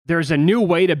There's a new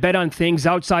way to bet on things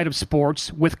outside of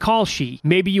sports with Kalshi.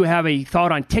 Maybe you have a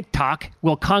thought on TikTok.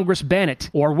 Will Congress ban it?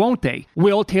 Or won't they?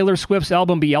 Will Taylor Swift's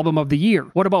album be Album of the Year?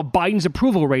 What about Biden's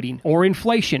approval rating? Or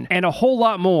inflation? And a whole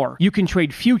lot more. You can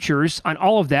trade futures on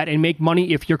all of that and make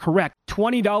money if you're correct.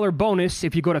 $20 bonus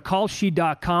if you go to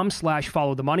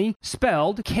kalshi.com/followthemoney,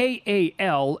 spelled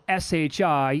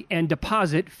KALSHI, and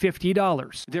deposit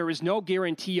 $50. There is no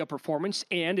guarantee of performance,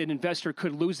 and an investor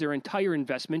could lose their entire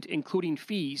investment, including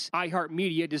fees.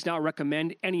 iHeartMedia does not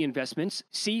recommend any investments.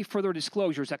 See further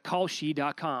disclosures at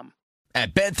kalshi.com.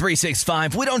 At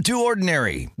Bet365, we don't do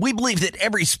ordinary. We believe that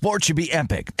every sport should be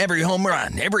epic. Every home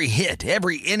run, every hit,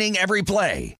 every inning, every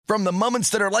play. From the moments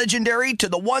that are legendary to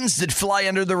the ones that fly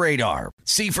under the radar.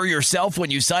 See for yourself when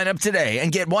you sign up today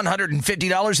and get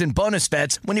 $150 in bonus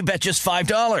bets when you bet just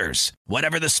 $5.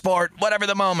 Whatever the sport, whatever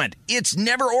the moment, it's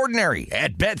never ordinary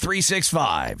at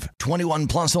Bet365. 21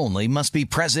 plus only. Must be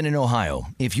present in Ohio.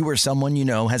 If you or someone you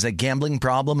know has a gambling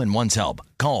problem and wants help,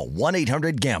 call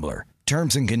 1-800-GAMBLER.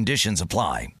 Terms and conditions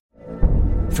apply.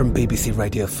 From BBC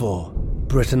Radio 4,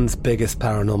 Britain's biggest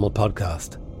paranormal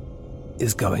podcast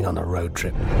is going on a road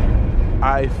trip.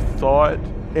 I thought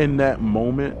in that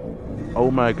moment, oh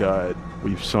my God,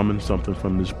 we've summoned something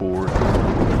from this board.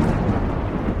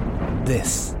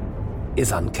 This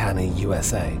is Uncanny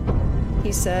USA.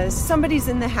 He says, somebody's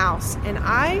in the house, and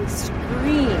I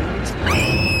screamed.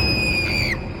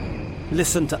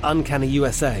 Listen to Uncanny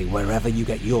USA wherever you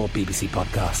get your BBC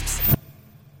podcasts,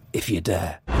 if you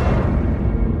dare. Always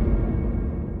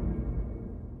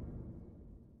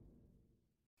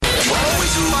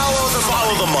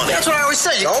follow the money. That's what I always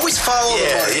say. You always follow the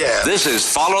money. Yeah. This is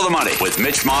Follow the Money with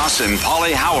Mitch Moss and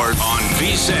Paulie Howard on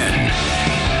VSiN.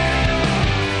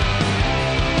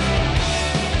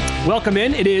 Welcome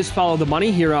in. It is Follow the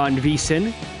Money here on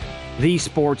VSiN, the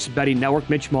sports betting network.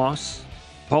 Mitch Moss,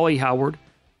 Paulie Howard,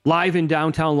 live in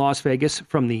downtown Las Vegas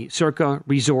from the Circa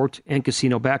Resort and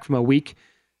Casino, back from a week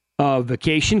of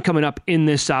vacation coming up in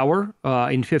this hour,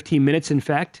 in 15 minutes, in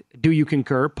fact. Do you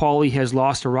concur? Paulie has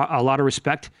lost a lot of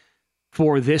respect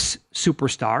for this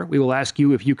superstar. We will ask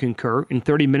you if you concur. In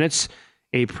 30 minutes,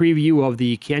 a preview of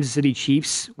the Kansas City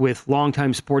Chiefs with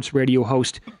longtime sports radio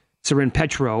host Soren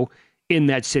Petro in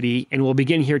that city. And we'll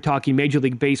begin here talking Major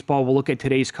League Baseball. We'll look at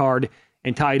today's card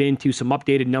and tie it into some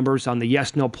updated numbers on the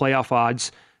yes-no playoff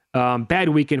odds. Bad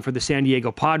weekend for the San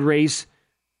Diego Padres.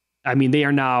 I mean, they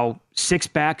are now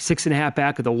 6.5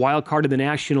 back of the wild card of the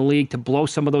National League to blow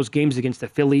some of those games against the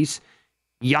Phillies.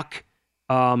 Yuck.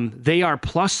 They are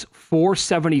plus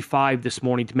 475 this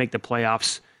morning to make the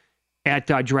playoffs at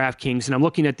DraftKings. And I'm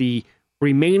looking at the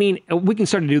remaining. We can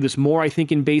start to do this more, I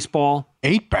think, in baseball.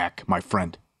 8 back, my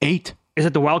friend. 8. Is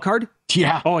it the wild card?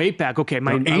 Yeah. Oh, 8 back. Okay.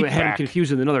 I had him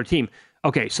confused with another team.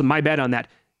 Okay, so my bad on that.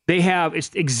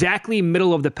 It's exactly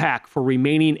middle of the pack for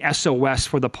remaining SOS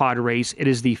for the Padres. It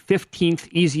is the 15th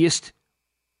easiest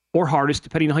or hardest,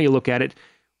 depending on how you look at it,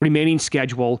 remaining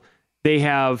schedule. They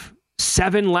have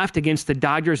 7 left against the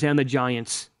Dodgers and the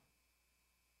Giants.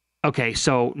 Okay,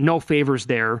 so no favors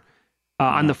there.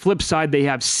 On the flip side, they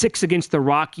have 6 against the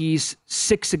Rockies,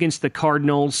 6 against the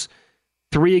Cardinals,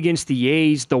 3 against the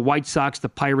A's, the White Sox, the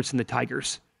Pirates, and the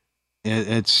Tigers.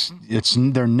 It's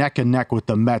they're neck and neck with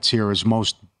the Mets here as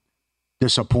most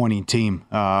disappointing team.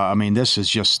 I mean, this is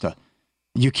just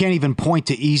you can't even point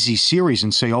to easy series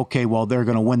and say, okay, well, they're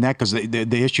going to win that because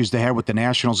the issues they had with the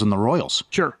Nationals and the Royals.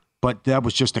 Sure. But that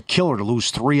was just a killer to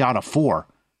lose 3 out of 4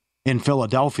 in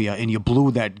Philadelphia, and you blew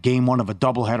that game 1 of a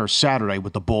doubleheader Saturday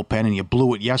with the bullpen, and you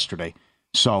blew it yesterday.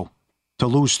 So to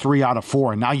lose 3 out of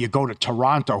 4, and now you go to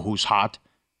Toronto, who's hot,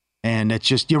 and it's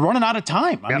just, you're running out of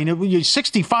time. Yep. I mean, you're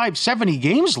 65, 70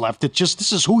 games left. It's just,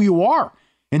 this is who you are.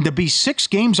 And to be 6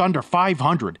 games under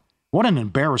 500, what an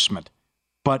embarrassment.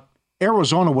 But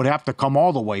Arizona would have to come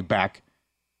all the way back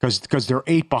because they're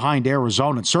 8 behind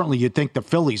Arizona. And certainly you'd think the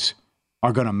Phillies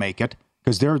are going to make it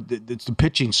because the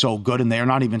pitching's so good and they're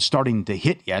not even starting to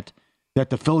hit yet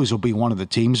that the Phillies will be one of the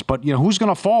teams. But, who's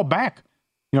going to fall back?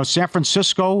 San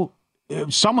Francisco,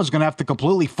 someone's going to have to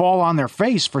completely fall on their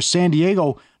face for San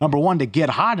Diego, number 1, to get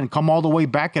hot and come all the way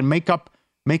back and make up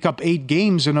 8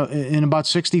 games in about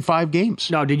 65 games.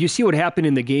 Now, did you see what happened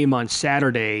in the game on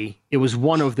Saturday? It was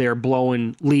one of their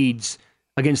blowing leads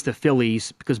against the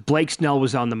Phillies because Blake Snell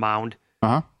was on the mound.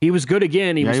 Uh-huh. He was good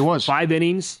again. He was 5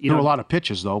 innings. Threw a lot of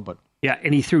pitches, though. But yeah,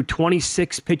 and he threw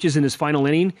 26 pitches in his final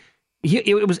inning.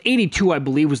 It was 82, I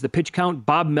believe, was the pitch count.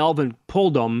 Bob Melvin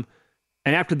pulled him,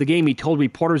 and after the game, he told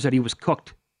reporters that he was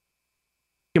cooked.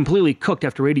 Completely cooked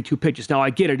after 82 pitches. Now, I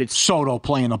get it. It's Soto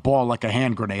playing a ball like a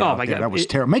hand grenade out there. That was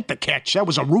terrible. Make the catch. That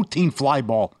was a routine fly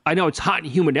ball. I know it's hot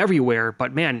and humid everywhere,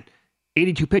 but man,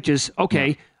 82 pitches.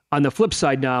 Okay. On the flip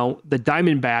side now, the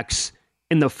Diamondbacks,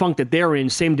 in the funk that they're in,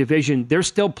 same division, they're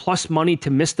still plus money to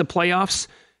miss the playoffs.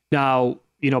 Now,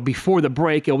 before the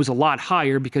break, it was a lot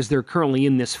higher because they're currently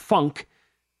in this funk,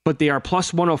 but they are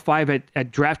plus 105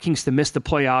 at DraftKings to miss the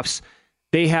playoffs.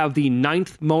 They have the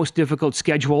 9th most difficult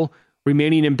schedule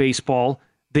remaining in baseball.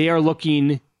 They're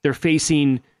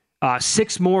facing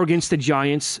 6 more against the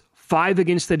Giants, 5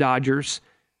 against the Dodgers.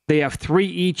 They have 3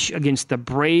 each against the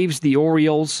Braves, the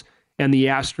Orioles, and the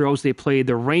Astros. They play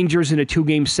the Rangers in a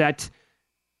 2-game set.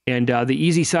 And the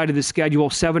easy side of the schedule,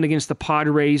 7 against the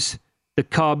Padres, the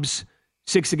Cubs,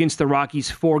 6 against the Rockies,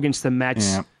 4 against the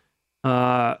Mets.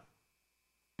 Yeah.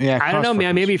 I don't know,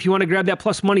 man. Maybe if you want to grab that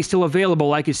plus money still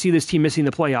available, I could see this team missing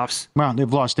the playoffs. Well,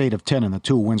 they've lost 8 of 10, and the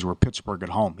 2 wins were Pittsburgh at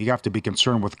home. You have to be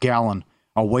concerned with Gallen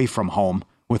away from home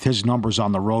with his numbers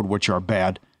on the road, which are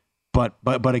bad. But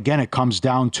again, it comes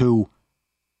down to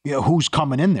who's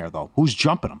coming in there, though. Who's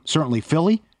jumping them? Certainly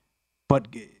Philly, but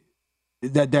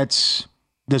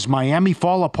does Miami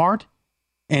fall apart?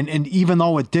 And even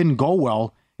though it didn't go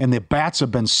well and the bats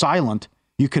have been silent,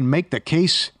 you can make the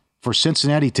case for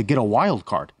Cincinnati to get a wild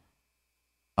card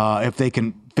if they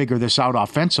can figure this out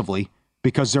offensively,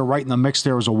 because they're right in the mix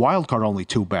there as a wild card, only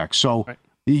 2 back. So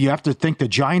you have to think the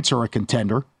Giants are a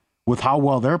contender with how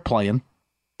well they're playing.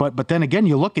 But then again,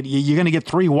 you look at you're going to get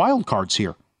 3 wild cards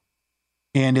here.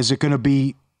 And is it going to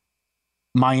be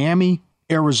Miami,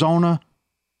 Arizona,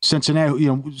 Cincinnati?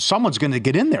 Someone's going to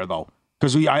get in there, though,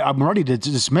 because I'm ready to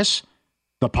dismiss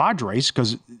the Padres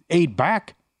because 8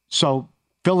 back. So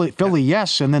Philly,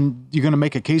 yes, and then you're going to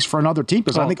make a case for another team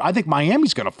because I think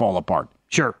Miami's going to fall apart.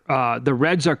 Sure. The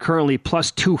Reds are currently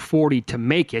plus 240 to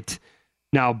make it.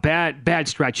 Now, bad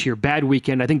stretch here, bad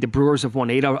weekend. I think the Brewers have won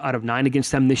 8 out of 9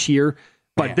 against them this year.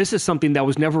 But this is something that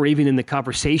was never even in the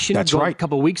conversation. That's right. A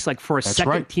couple of weeks, for a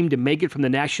second team to make it from the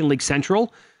National League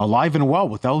Central. Alive and well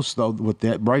with those, though, with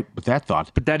that thought.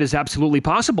 But that is absolutely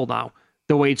possible now,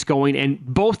 the way it's going. And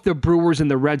both the Brewers and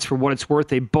the Reds, for what it's worth,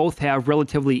 they both have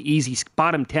relatively easy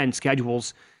bottom 10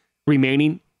 schedules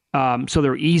remaining. So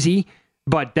they're easy.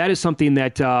 But that is something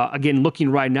that, again,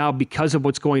 looking right now, because of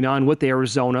what's going on with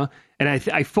Arizona, and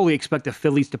I fully expect the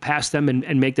Phillies to pass them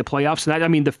and make the playoffs.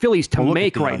 And the Phillies to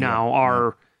make right now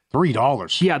are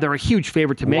 $3. Yeah, they're a huge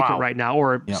favorite to make it right now,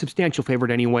 or a substantial favorite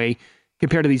anyway,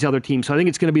 compared to these other teams. So I think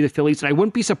it's going to be the Phillies. And I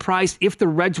wouldn't be surprised if the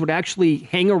Reds would actually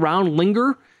hang around,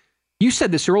 linger. You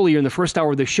said this earlier in the first hour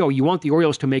of the show. You want the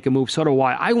Orioles to make a move. So do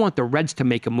I. I want the Reds to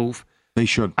make a move. They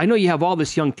should. I know you have all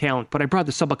this young talent, but I brought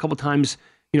this up a couple times,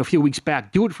 a few weeks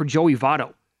back. Do it for Joey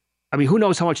Votto. I mean, who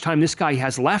knows how much time this guy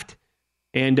has left?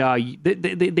 And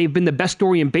they've been the best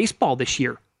story in baseball this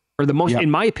year, or the most,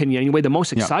 in my opinion, anyway, the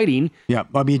most exciting. Yeah,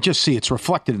 I mean, just see it's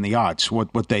reflected in the odds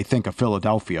what they think of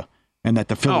Philadelphia, and that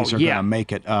the Phillies are going to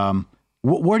make it.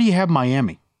 Where do you have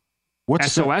Miami?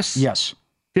 What's SOS? Yes,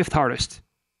 5th hardest.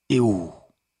 Ew.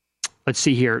 Let's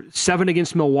see here: 7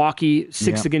 against Milwaukee,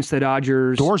 6 against the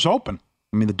Dodgers. Doors open.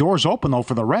 I mean, the door's open though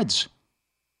for the Reds.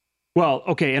 Well,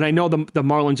 okay, and I know the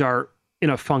Marlins are in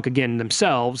a funk again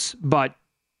themselves, but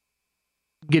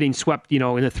getting swept, in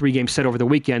a 3-game set over the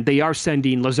weekend, they are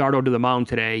sending Luzardo to the mound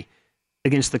today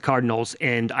against the Cardinals,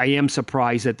 and I am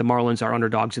surprised that the Marlins are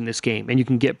underdogs in this game. And you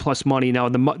can get plus money now.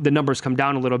 The numbers come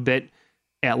down a little bit.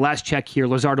 At last check here,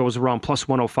 Luzardo was around plus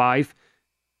 105.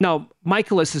 Now,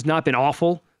 Michaelis has not been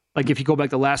awful. If you go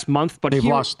back the last month, but they've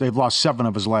lost 7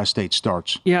 of his last 8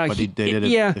 starts. Yeah, but they did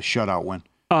the shutout win.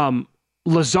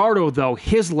 Luzardo, though,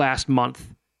 his last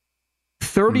month,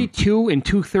 32 and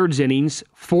 2/3 innings,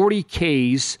 40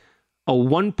 Ks, a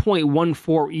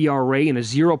 1.14 ERA, and a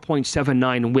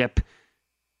 0.79 WHIP.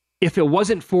 If it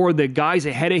wasn't for the guys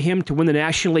ahead of him to win the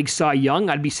National League Cy Young,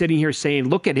 I'd be sitting here saying,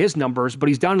 look at his numbers, but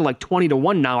he's down to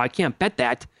 20-1 now. I can't bet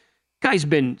that. Guy's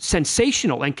been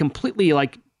sensational and completely,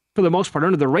 for the most part,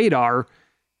 under the radar.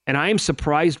 And I am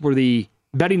surprised where the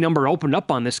betting number opened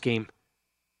up on this game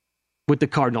with the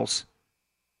Cardinals.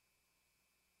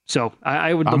 So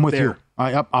I would look there.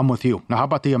 I'm with you. Now, how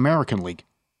about the American League?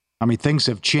 I mean, things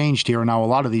have changed here. Now, a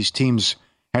lot of these teams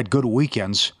had good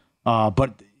weekends,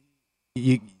 but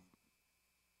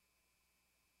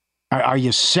are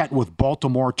you set with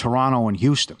Baltimore, Toronto, and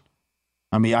Houston?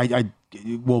 I mean,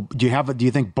 do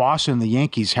you think Boston and the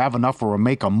Yankees have enough or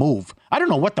make a move? I don't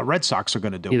know what the Red Sox are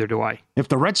going to do. Neither do I. If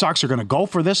the Red Sox are going to go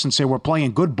for this and say we're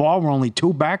playing good ball, we're only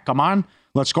 2 back, come on,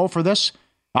 let's go for this.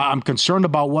 I'm concerned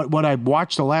about what I've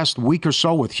watched the last week or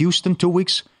so with Houston, 2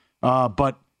 weeks.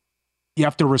 But you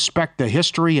have to respect the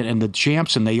history and the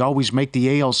champs, and they always make the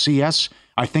ALCS.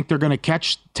 I think they're going to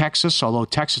catch Texas, although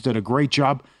Texas did a great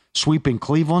job sweeping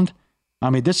Cleveland. I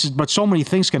mean, but so many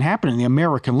things can happen in the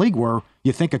American League where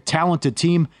you think a talented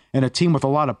team and a team with a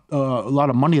lot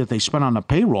of money that they spend on the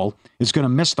payroll is going to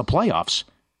miss the playoffs.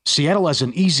 Seattle has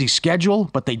an easy schedule,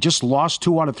 but they just lost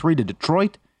 2 out of 3 to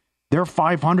Detroit. They're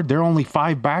 500. They're only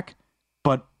 5 back.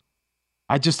 But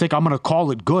I just think I'm going to call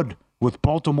it good with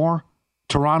Baltimore,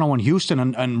 Toronto, and Houston,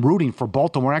 and rooting for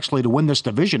Baltimore actually to win this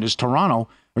division as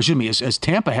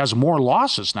Tampa has more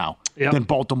losses now than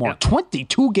Baltimore. Yep.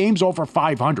 22 games over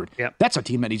 500. Yep. That's a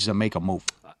team that needs to make a move.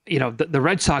 The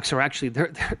Red Sox are actually,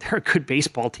 they're a good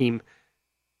baseball team.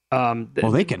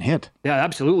 They can hit. Yeah,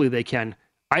 absolutely they can.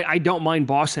 I don't mind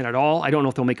Boston at all. I don't know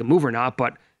if they'll make a move or not,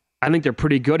 but I think they're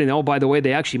pretty good. And oh, by the way,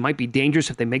 they actually might be dangerous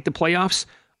if they make the playoffs.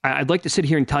 I'd like to sit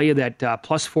here and tell you that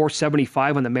plus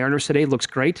 475 on the Mariners today looks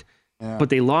great. Yeah.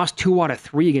 But they lost 2 out of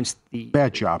 3 against the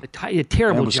bad job. A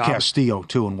terrible job. That was Castillo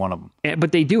too in one of them.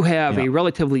 But they do have a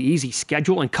relatively easy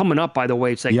schedule, and coming up, by the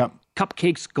way, it's like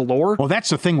cupcakes galore. Well, that's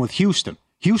the thing with Houston.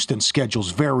 Houston's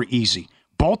schedule's very easy.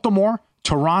 Baltimore,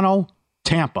 Toronto,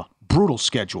 Tampa, brutal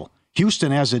schedule.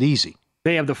 Houston has it easy.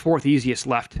 They have the 4th easiest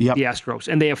left, the Astros,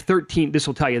 and they have 13. This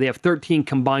will tell you they have 13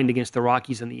 combined against the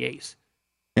Rockies and the A's.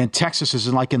 And Texas is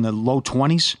in the low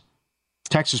 20s.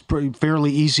 Texas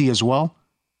fairly easy as well.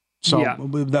 So,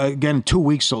 again, in 2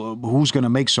 weeks, who's going to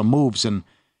make some moves and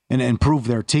improve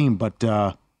their team? But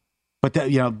the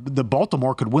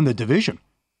Baltimore could win the division.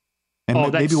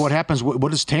 And maybe what happens, what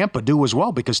does Tampa do as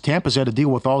well? Because Tampa's had to deal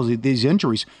with all these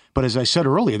injuries. But as I said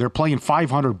earlier, they're playing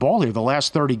 500 ball here the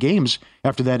last 30 games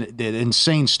after that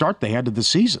insane start they had to the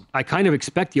season. I kind of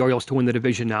expect the Orioles to win the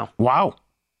division now. Wow.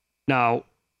 Now,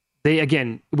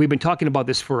 we've been talking about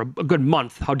this for a good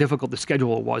month, how difficult the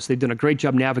schedule was. They've done a great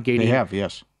job navigating. They have,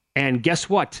 yes. And guess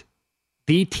what?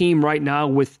 The team right now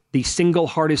with the single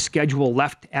hardest schedule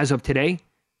left as of today,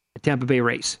 the Tampa Bay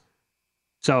Rays.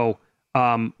 So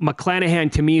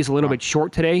McClanahan to me is a little bit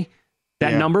short today,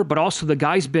 that number, but also the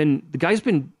guy's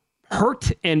been hurt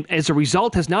and as a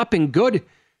result has not been good.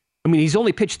 I mean, he's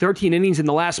only pitched 13 innings in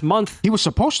the last month. He was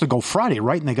supposed to go Friday,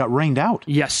 right? And they got rained out.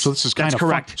 Yes. So this is kind of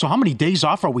correct. Fun. So how many days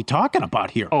off are we talking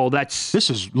about here? Oh, this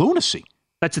is lunacy.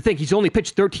 That's the thing. He's only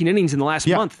pitched 13 innings in the last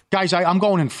month. Guys, I'm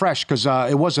going in fresh because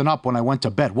it wasn't up when I went to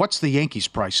bed. What's the Yankees'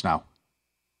 price now?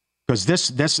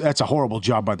 Because that's a horrible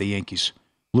job by the Yankees,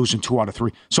 losing 2 out of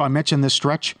 3. So I mentioned this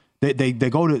stretch. They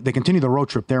continue the road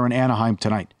trip there in Anaheim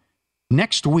tonight.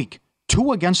 Next week,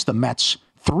 2 against the Mets,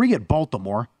 3 at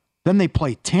Baltimore. Then they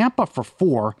play Tampa for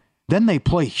 4. Then they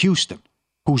play Houston,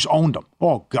 who's owned them.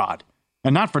 Oh, God.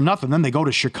 And not for nothing, then they go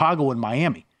to Chicago and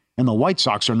Miami. And the White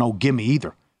Sox are no gimme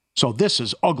either. So this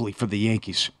is ugly for the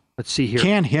Yankees. Let's see here.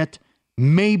 Can't hit.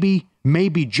 Maybe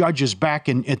Judge is back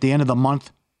at the end of the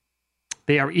month.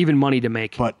 They are even money to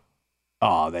make. But,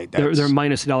 they're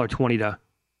minus $1.20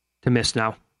 to miss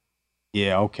now.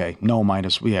 Yeah, okay. No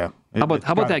minus, yeah. How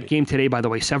about that game today, by the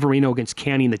way? Severino against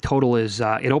Canning. The total is,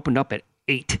 it opened up at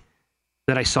 8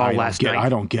 that I saw last night. I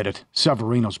don't get it.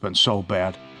 Severino's been so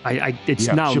bad. It's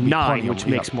now 9, which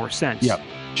makes more sense. Yeah,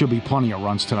 should be plenty of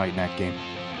runs tonight in that game.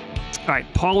 All right,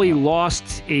 Paulie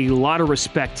lost a lot of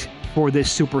respect for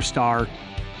this superstar.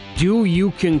 Do you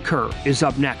concur? Is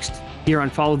up next here on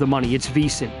Follow the Money. It's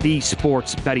VSiN, the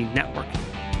Sports Betting Network.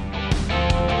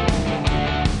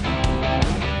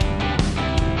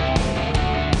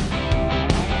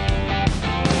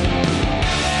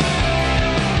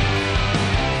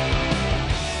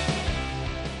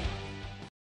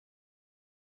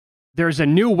 There's a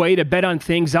new way to bet on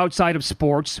things outside of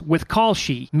sports with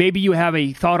Kalshi. Maybe you have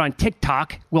a thought on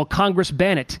TikTok. Will Congress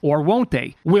ban it? Or won't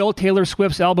they? Will Taylor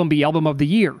Swift's album be Album of the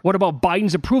Year? What about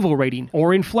Biden's approval rating?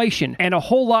 Or inflation? And a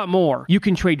whole lot more. You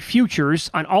can trade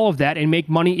futures on all of that and make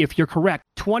money if you're correct.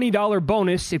 $20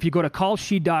 bonus if you go to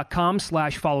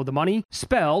kalshi.com/followthemoney,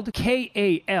 spelled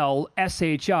KALSHI,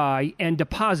 and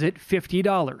deposit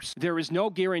 $50. There is no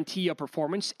guarantee of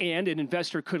performance, and an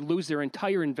investor could lose their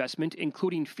entire investment,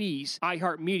 including fees.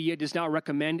 iHeartMedia does not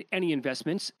recommend any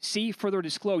investments. See further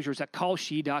disclosures at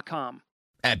kalshi.com.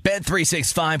 At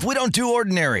Bet365, we don't do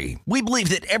ordinary. We believe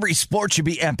that every sport should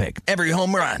be epic. Every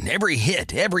home run, every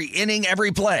hit, every inning, every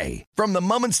play. From the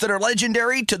moments that are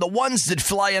legendary to the ones that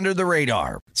fly under the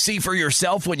radar. See for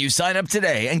yourself when you sign up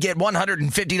today and get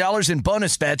 $150 in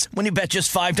bonus bets when you bet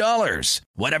just $5.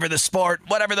 Whatever the sport,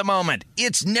 whatever the moment,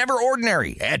 it's never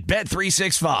ordinary at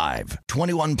Bet365.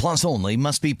 21 plus only.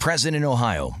 Must be present in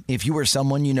Ohio. If you or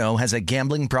someone you know has a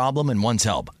gambling problem and wants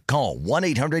help, call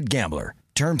 1-800-GAMBLER.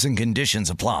 Terms and conditions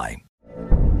apply.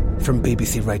 From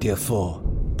BBC Radio 4,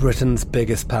 Britain's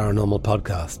biggest paranormal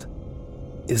podcast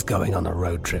is going on a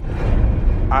road trip.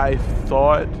 I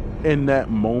thought in that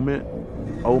moment,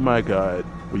 oh my God,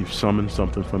 we've summoned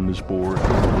something from this board.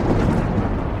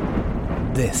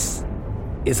 This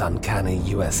is Uncanny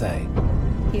USA.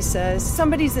 He says,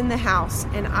 somebody's in the house,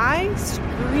 and I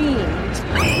screamed.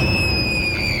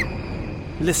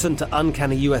 Listen to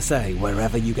Uncanny USA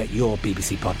wherever you get your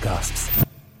BBC podcasts,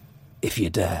 if you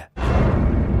dare.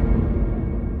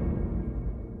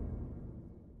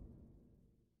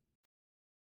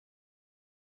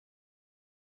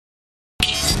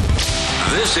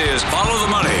 This is Follow the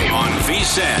Money on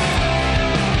VSiN.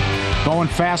 Going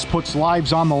fast puts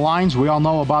lives on the lines. We all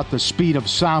know about the speed of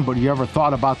sound, but you ever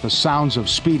thought about the sounds of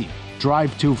speeding?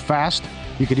 Drive too fast?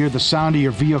 You could hear the sound of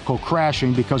your vehicle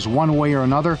crashing because one way or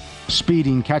another,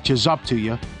 speeding catches up to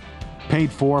you.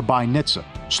 Paid for by NHTSA.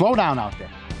 Slow down out there.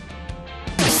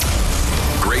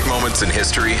 Great moments in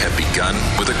history have begun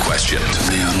with a question.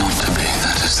 To be or not to be,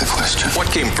 that is the question. What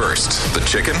came first, the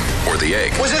chicken or the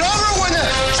egg? Was it over when the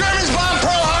Germans bombed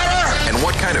Pearl Harbor? And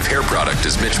what kind of hair product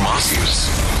does Mitch Moss use?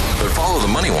 But Follow the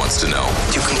Money wants to know.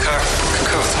 Do you concur?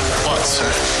 Concur with what, sir?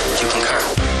 Do you concur?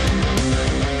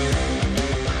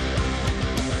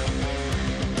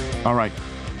 All right.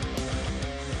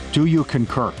 Do you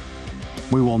concur?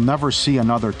 We will never see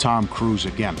another Tom Cruise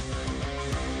again.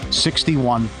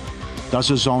 61, does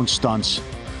his own stunts,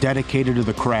 dedicated to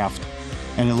the craft,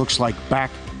 and it looks like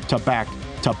back-to-back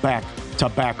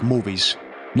movies.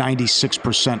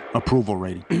 96% approval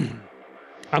rating.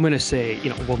 I'm going to say,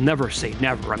 we'll never say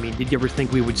never. I mean, did you ever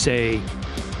think we would see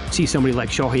somebody like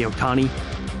Shohei Ohtani?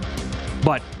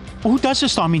 But who does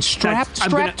this? I mean, strapped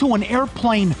to an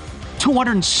airplane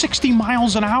 260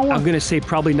 miles an hour? I'm going to say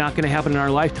probably not going to happen in our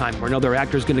lifetime where another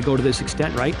actor is going to go to this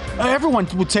extent, right? Everyone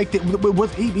would take I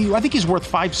think he's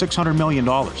worth $500-600 million.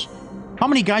 How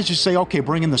many guys just say, okay,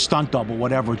 bring in the stunt double,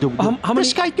 whatever.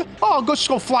 This guy, I'll just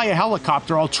go fly a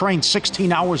helicopter. I'll train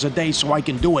 16 hours a day so I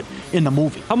can do it in the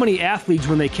movie. How many athletes,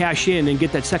 when they cash in and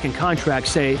get that second contract,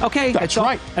 say, okay, that's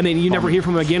right. I mean, you never hear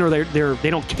from them again, or they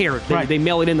don't care. They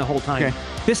mail it in the whole time. Okay.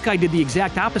 This guy did the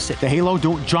exact opposite. The Halo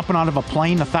jumping out of a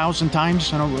plane 1,000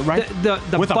 times, right?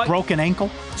 With a broken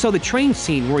ankle. So the train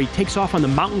scene where he takes off on the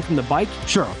mountain from the bike.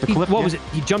 Sure. What was it?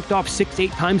 He jumped off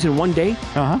 6-8 times in one day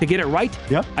to get it right.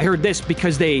 Yep. I heard this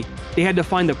because they had to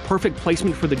find the perfect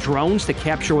placement for the drones to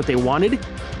capture what they wanted.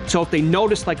 So if they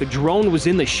noticed like a drone was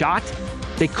in the shot,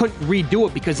 they couldn't redo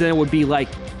it because then it would be like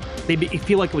they'd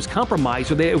feel like it was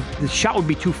compromised, or the shot would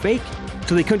be too fake.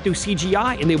 So they couldn't do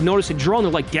CGI, and they would notice a drone.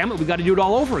 They're like, "Damn it, we got to do it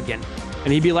all over again."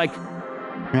 And he'd be like,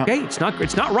 "Okay, it's not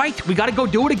right. We got to go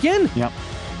do it again." Yep.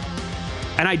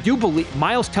 And I do believe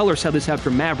Miles Teller said this after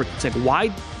Maverick. It's like,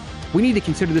 why we need to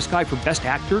consider this guy for best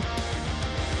actor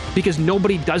because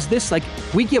nobody does this. Like,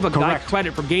 we give a guy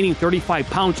credit for gaining 35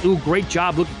 pounds. Ooh, great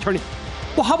job! Look, turning.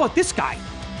 Well, how about this guy?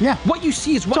 Yeah. What you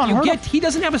see is what you get. He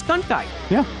doesn't have a stunt guy.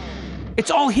 Yeah.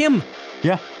 It's all him.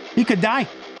 Yeah. He could die.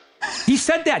 He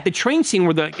said that the train scene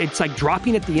where it's like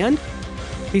dropping at the end.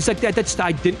 He's like I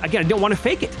didn't want to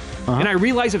fake it, and I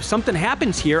realized if something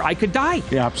happens here, I could die.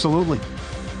 Yeah, absolutely.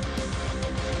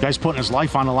 Guy's putting his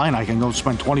life on the line. I can go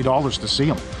spend $20 to see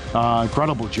him.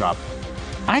 Incredible job.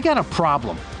 I got a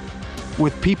problem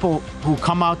with people who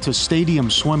come out to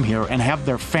Stadium Swim here and have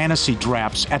their fantasy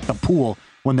drafts at the pool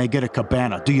when they get a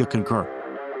cabana. Do you concur?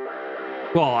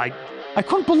 Well, I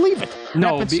couldn't believe it.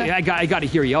 No, I got to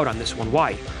hear you out on this one.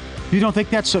 Why? You don't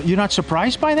think you're not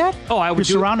surprised by that? Oh, I would.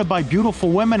 You're surrounded by beautiful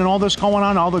women and all this going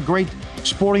on, all the great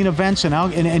sporting events,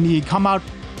 and you come out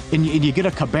and you get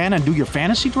a cabana and do your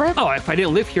fantasy draft? Oh, if I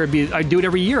didn't live here, I'd do it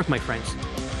every year with my friends.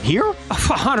 Here?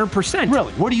 100%.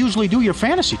 Really? Where do you usually do your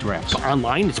fantasy drafts?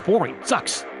 Online. It's boring. It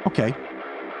sucks. Okay.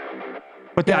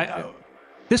 But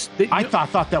I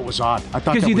thought that was odd. I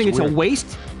thought because you think it's weird. A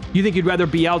waste. You think you'd rather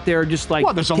be out there just like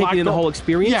taking in the whole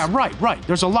experience? Yeah, right.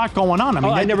 There's a lot going on. I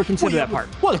mean, I never considered that part.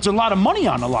 Well, it's a lot of money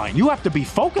on the line. You have to be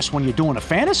focused when you're doing a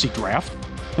fantasy draft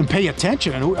and pay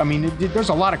attention. And I mean, there's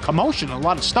a lot of commotion, a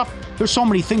lot of stuff. There's so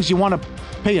many things you want to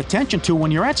pay attention to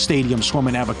when you're at Stadium Swim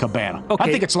and have a cabana. Okay.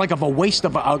 I think it's like a waste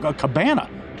of a cabana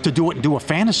to do it and do a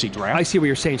fantasy draft. I see what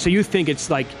you're saying. So you think it's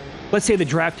like, let's say the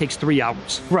draft takes 3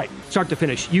 hours. Right. Start to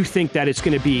finish. You think that it's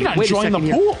going to be... You're not enjoying the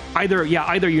pool. Either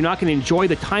you're not going to enjoy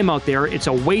the time out there, it's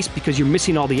a waste because you're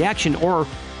missing all the action, or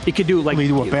it could do like... You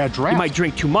do a bad draft. You might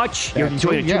drink too much, you're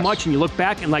enjoying it too much, and you look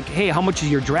back and like, hey, how much is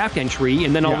your draft entry?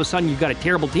 And then all of a sudden you've got a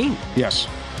terrible team. Yes.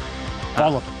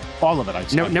 All of it, I'd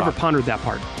say. Never pondered that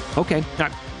part. Okay.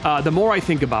 The more I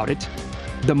think about it,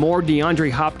 the more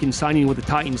DeAndre Hopkins signing with the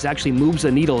Titans actually moves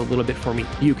the needle a little bit for me.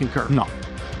 Do you concur? No,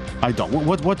 I don't.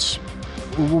 What's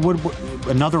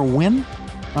another win?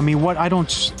 I mean, I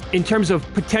don't... In terms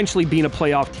of potentially being a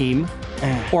playoff team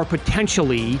or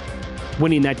potentially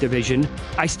winning that division,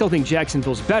 I still think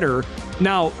Jacksonville's better.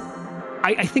 Now,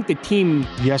 I think the team...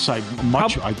 Yes, I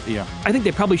think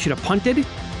they probably should have punted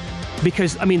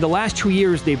because, I mean, the last 2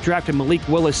 years they've drafted Malik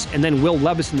Willis and then Will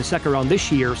Levis in the second round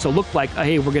this year. So it looked like,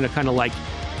 hey, we're going to kind of like,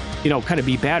 kind of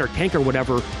be bad or tank or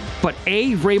whatever. But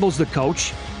Vrabel's the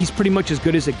coach. He's pretty much as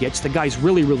good as it gets. The guy's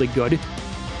really, really good.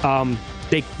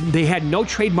 They had no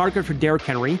trade market for Derrick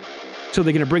Henry, so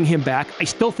they're going to bring him back. I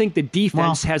still think the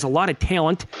defense has a lot of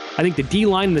talent. I think the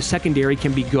D-line and the secondary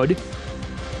can be good.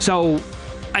 So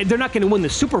they're not going to win the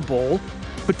Super Bowl,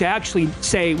 but to actually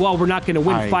say, well, we're not going to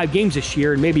win 5 games this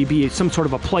year and maybe be some sort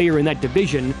of a player in that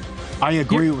division. I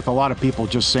agree with a lot of people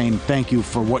just saying thank you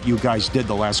for what you guys did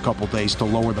the last couple of days to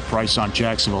lower the price on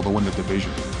Jacksonville to win the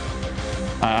division.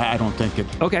 I don't think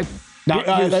it... Okay.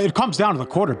 Now, it comes down to the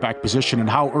quarterback position and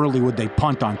how early would they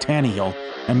punt on Tannehill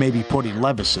and maybe putting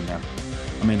Levis in there.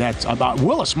 I mean, that's about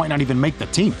Willis might not even make the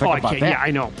team. Think about that. Yeah, I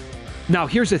know. Now,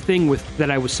 here's the thing that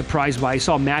I was surprised by. I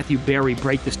saw Matthew Berry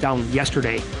break this down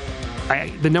yesterday.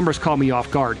 The numbers caught me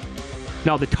off guard.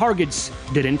 Now, the targets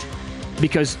didn't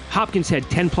because Hopkins had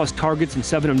 10-plus targets in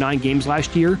 7 of 9 games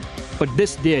last year, but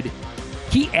this did.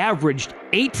 He averaged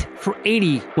 8 for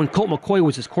 80 when Colt McCoy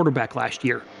was his quarterback last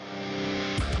year.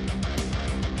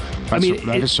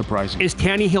 That is surprising. Is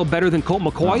Tannehill better than Colt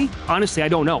McCoy? No. Honestly, I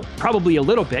don't know. Probably a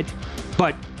little bit,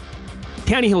 but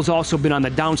Tannehill's also been on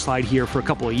the downslide here for a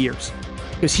couple of years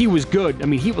because he was good. I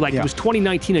mean, it was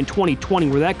 2019 and 2020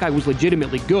 where that guy was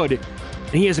legitimately good,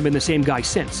 and he hasn't been the same guy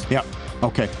since. Yeah.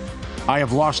 Okay. I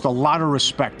have lost a lot of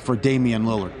respect for Damian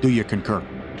Lillard. Do you concur?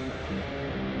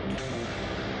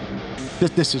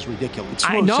 This is ridiculous.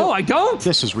 I don't.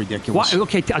 This is ridiculous. Why?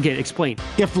 Okay, again, explain.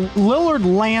 If Lillard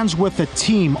lands with a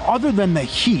team other than the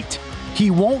Heat, he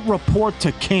won't report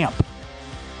to camp.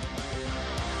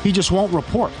 He just won't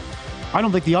report. I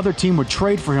don't think the other team would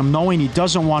trade for him knowing he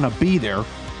doesn't want to be there.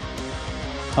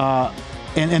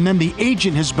 And then the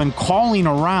agent has been calling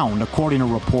around, according to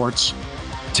reports,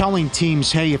 telling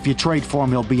teams, hey, if you trade for him,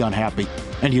 he'll be unhappy.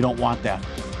 And you don't want that.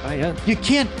 Yeah. You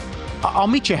can't. I'll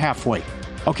meet you halfway.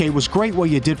 Okay, it was great what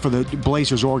you did for the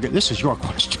Blazers this is your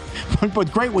question,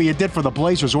 but great what you did for the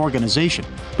Blazers organization.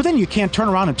 But then you can't turn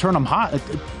around and turn them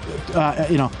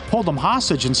hold them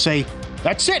hostage and say,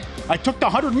 that's it. I took the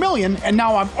 $100 million and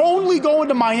now I'm only going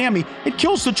to Miami. It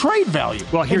kills the trade value.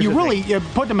 Well, here's you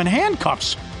put them in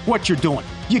handcuffs. What you're doing,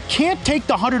 you can't take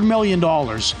the $100 million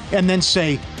and then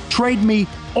say, trade me.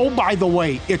 Oh, by the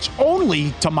way, it's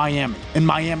only to Miami and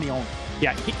Miami only.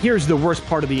 Yeah, here's the worst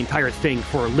part of the entire thing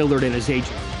for Lillard and his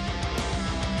agent,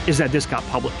 is that this got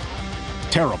public.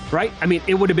 Terrible. Right? I mean,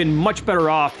 it would have been much better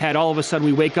off had all of a sudden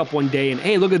we wake up one day and,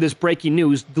 hey, look at this breaking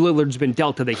news, Lillard's been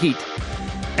dealt to the Heat.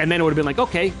 And then it would have been like,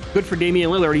 okay, good for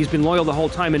Damian Lillard, he's been loyal the whole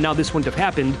time, and now this wouldn't have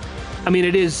happened. I mean,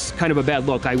 it is kind of a bad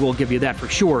look, I will give you that for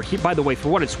sure. By the way, for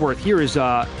what it's worth, here is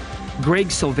Greg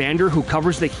Sylvander, who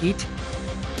covers the Heat.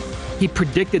 He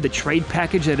predicted the trade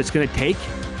package that it's going to take.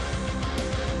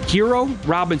 Hero,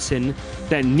 Robinson,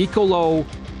 then Nikola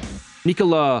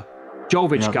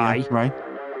Jovic guy. Yeah, right.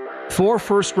 4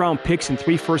 first-round picks and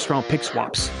 3 first-round pick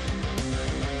swaps.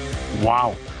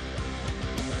 Wow.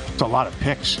 It's a lot of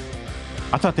picks.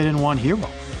 I thought they didn't want Hero.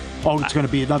 Oh, it's going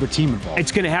to be another team involved.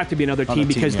 It's going to have to be another team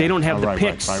because they don't have the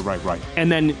picks. Right.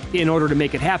 And then in order to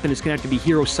make it happen, it's going to have to be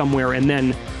Hero somewhere and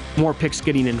then more picks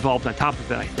getting involved on top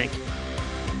of it, I think.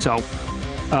 So,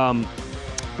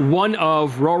 one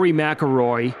of Rory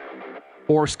McIlroy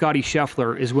or Scotty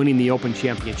Scheffler is winning the Open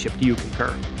Championship. Do you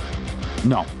concur?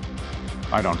 No,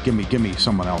 I don't. Give me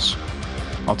someone else.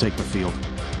 I'll take the field.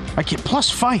 I can't. Plus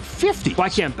 550. Well, I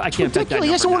can't bet that number.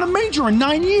 He hasn't won a major in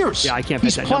 9 years. Yeah, I can't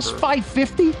bet that number. He's plus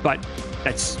 550. But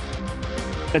that's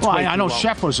well, I know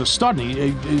Scheffler's a stud.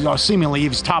 Seemingly he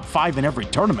was top 5 in every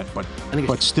tournament.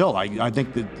 But still, I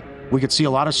think that we could see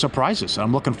a lot of surprises.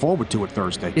 I'm looking forward to it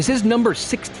Thursday. Is his number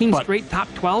 16 straight top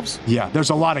 12s? Yeah,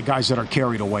 there's a lot of guys that are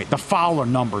carried away. The Fowler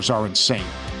numbers are insane.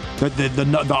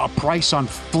 The price on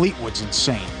Fleetwood's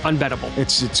insane. Unbettable.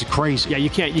 It's crazy. Yeah, you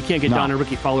can't get down on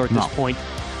Ricky Fowler at this point.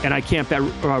 And I can't bet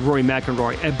Rory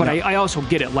McIlroy. But I also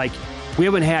get it. Like, we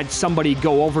haven't had somebody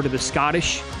go over to the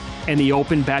Scottish and the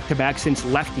Open back-to-back since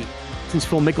Lefty, since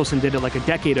Phil Mickelson did it like a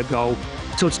decade ago.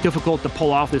 So it's difficult to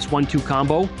pull off this 1-2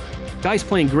 combo. Guy's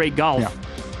playing great golf.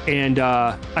 Yeah. And,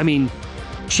 I mean,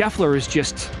 Scheffler is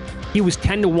just, he was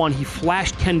 10-1. He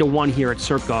flashed 10-1 here at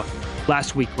Circa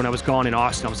last week when I was gone in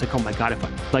Austin. I was like, oh my God, if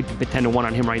I'd like to bet 10-1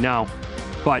 on him right now.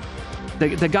 But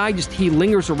the guy just, he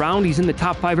lingers around. He's in the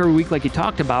top 5 every week like you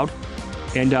talked about.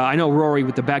 And I know Rory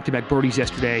with the back-to-back birdies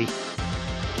yesterday.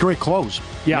 Great close.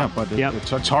 Yeah. But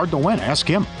it's hard to win. Ask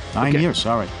him. 9 years.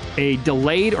 All right. A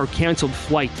delayed or canceled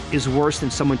flight is worse than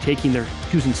someone taking their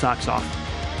shoes and socks off.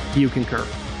 Do you concur?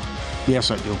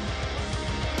 Yes, I do.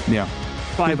 Yeah.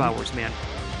 5 hours, man.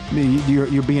 I mean,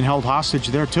 you're being held hostage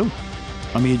there, too.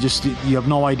 I mean, you have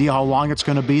no idea how long it's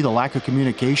going to be, the lack of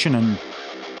communication, and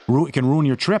it can ruin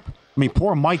your trip. I mean,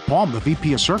 poor Mike Palm, the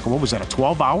VP of Circle, what was that,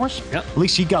 12 hours? Yep. At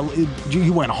least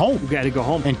you went home. You got to go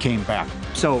home. And came back.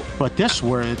 So, but this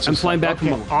where it's... I'm flying back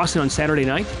from Austin on Saturday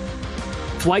night.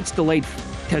 Flight's delayed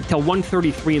till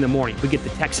 1:33 in the morning. We get the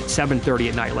text at 7:30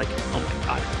 at night, like, oh my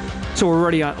God. So we're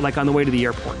already on the way to the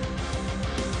airport.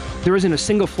 There isn't a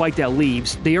single flight that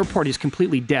leaves. The airport is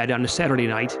completely dead on a Saturday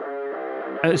night.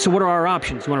 So what are our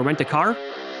options? You want to rent a car?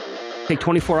 Take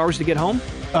 24 hours to get home?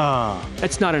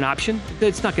 That's not an option.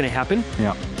 It's not going to happen.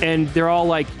 Yeah. And they're all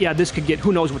like, yeah, this could get,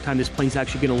 who knows what time this plane's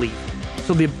actually going to leave.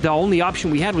 So the only option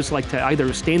we had was like to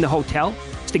either stay in the hotel,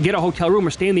 to get a hotel room,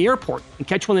 or stay in the airport and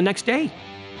catch one the next day.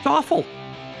 It's awful.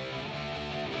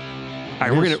 All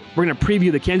right, we're gonna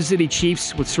preview the Kansas City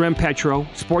Chiefs with Soren Petro,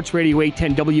 Sports Radio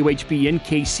 810 WHB in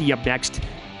KC up next.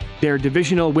 Their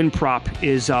divisional win prop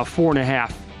is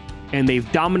 4.5, and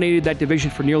they've dominated that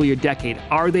division for nearly a decade.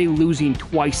 Are they losing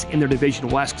twice in their division?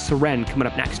 We'll ask Soren coming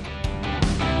up next.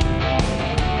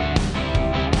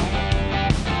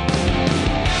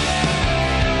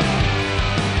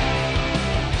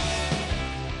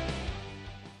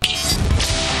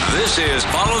 This is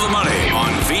Follow the Money on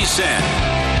VSiN.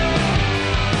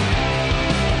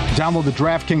 Download the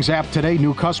DraftKings app today.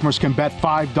 New customers can bet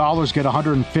 $5, get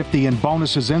 $150 in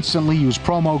bonuses instantly. Use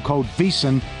promo code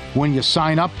VSiN when you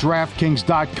sign up.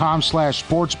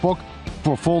 DraftKings.com/sportsbook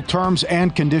for full terms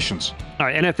and conditions. All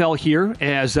right, NFL here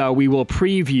as we will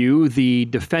preview the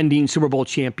defending Super Bowl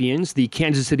champions, the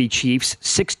Kansas City Chiefs,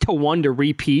 6-1 to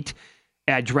repeat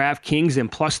at DraftKings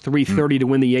and plus 330 to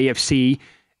win the AFC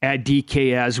at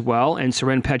DK as well. And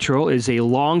Soren Petro is a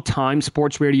longtime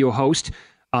sports radio host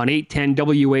on 810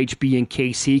 WHB in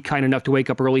KC, kind enough to wake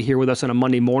up early here with us on a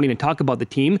Monday morning and talk about the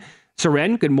team.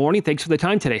 Soren, good morning. Thanks for the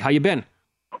time today. How you been?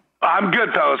 I'm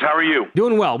good, fellas. How are you?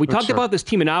 Doing well. We talked about this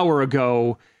team an hour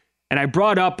ago, and I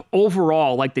brought up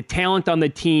overall, like the talent on the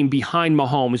team behind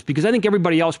Mahomes, because I think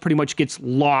everybody else pretty much gets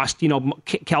lost. You know,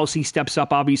 Kelsey steps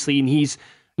up, obviously, and he's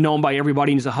known by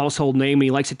everybody. He's a household name, and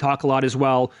he likes to talk a lot as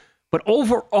well. But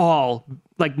overall,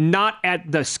 like not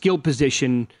at the skill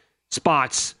position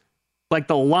spots, like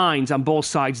the lines on both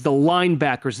sides, the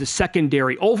linebackers, the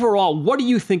secondary. Overall, what do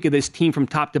you think of this team from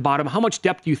top to bottom? How much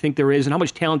depth do you think there is, and how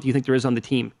much talent do you think there is on the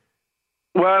team?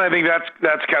 Well, I think that's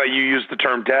kind of, you used the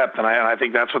term depth, and I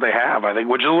think that's what they have. I think,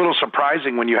 which is a little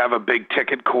surprising when you have a big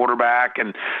ticket quarterback,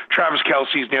 and Travis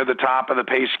Kelce's near the top of the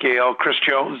pay scale. Chris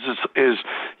Jones is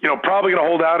probably going to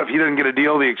hold out if he doesn't get a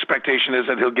deal. The expectation is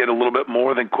that he'll get a little bit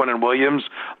more than Quinnen Williams,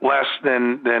 less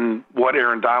than what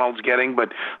Aaron Donald's getting,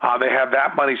 but they have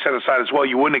that money set aside as well.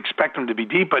 You wouldn't expect them to be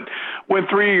deep, but when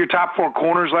 3 of your top 4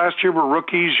 corners last year were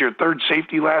rookies, your third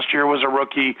safety last year was a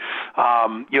rookie.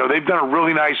 They've done a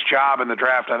really nice job in the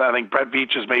draft. I think Brett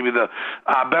Veach is maybe the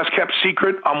best-kept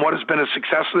secret on what has been a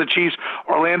success of the Chiefs.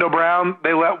 Orlando Brown,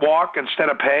 they let walk instead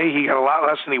of pay. He got a lot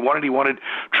less than he wanted. He wanted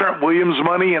Trent Williams'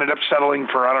 money, ended up settling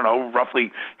for,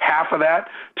 roughly half of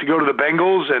that to go to the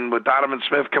Bengals. And with Donovan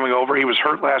Smith coming over, he was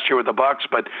hurt last year with the Bucs.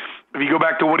 But if you go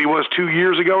back to what he was 2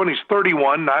 years ago, and he's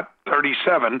 31, not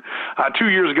 37. 2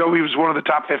 years ago, he was one of the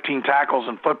top 15 tackles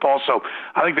in football. So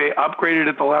I think they upgraded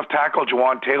at the left tackle.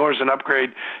 Jawan Taylor's an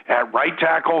upgrade at right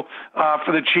tackle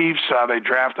for the Chiefs. They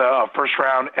draft a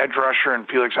first-round edge rusher in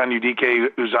Felix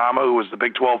Anudike-Uzomah, who was the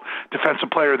Big 12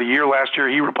 Defensive Player of the Year last year.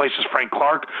 He replaces Frank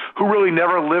Clark, who really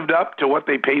never lived up to what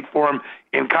they paid for him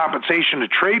in compensation to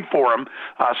trade for him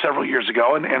several years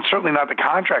ago, and certainly not the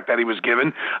contract that he was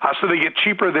given. So they get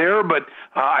cheaper there, but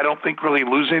I don't think really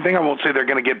lose anything. I won't say they're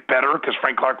going to get better because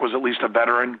Frank Clark was at least a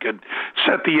veteran, could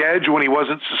set the edge when he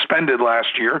wasn't suspended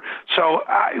last year. So,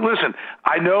 listen,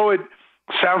 I know it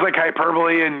sounds like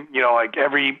hyperbole, and like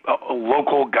every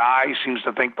local guy seems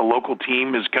to think the local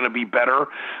team is going to be better.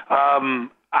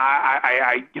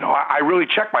 I really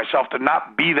check myself to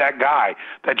not be that guy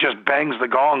that just bangs the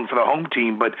gong for the home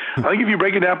team. But I think if you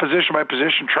break it down position by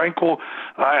position, Tranquil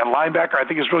at linebacker, I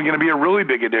think is really going to be a really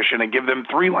big addition and give them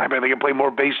 3 linebackers. They can play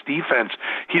more base defense.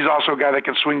 He's also a guy that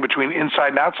can swing between inside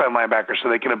and outside linebackers so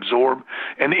they can absorb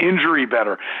an injury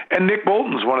better. And Nick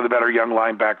Bolton's one of the better young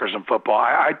linebackers in football.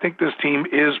 I think this team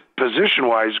is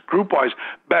position-wise, group-wise,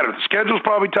 better. The schedule's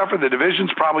probably tougher, the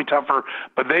division's probably tougher,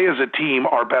 but they as a team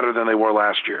are better than they were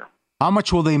last year. How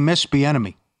much will they miss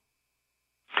Bieniemy?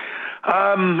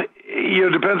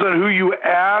 Depends on who you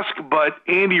ask, but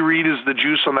Andy Reid is the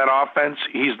juice on that offense.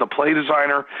 He's the play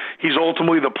designer. He's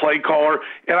ultimately the play caller.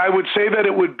 And I would say that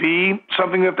it would be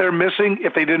something that they're missing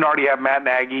if they didn't already have Matt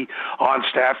Nagy on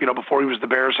staff. Before he was the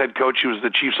Bears head coach, he was the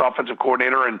Chiefs offensive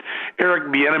coordinator, and Eric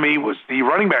Bieniemy was the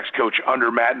running backs coach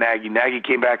under Matt Nagy. Nagy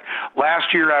came back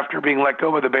last year after being let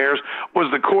go by the Bears,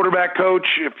 was the quarterback coach.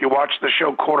 If you watch the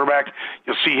show Quarterback,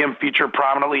 you'll see him featured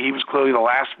prominently. He was clearly the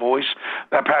last voice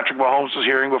that Patrick Mahomes was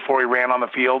hearing before he ran on the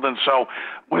field. And so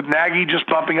with Nagy just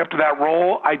bumping up to that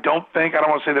role, I don't want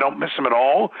to say they don't miss him at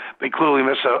all. They clearly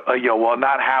miss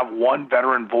not have one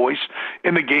veteran voice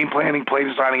in the game planning, play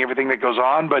designing, everything that goes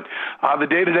on. But the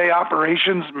day-to-day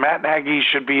operations, Matt Nagy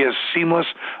should be as seamless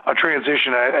a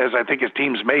transition as I think his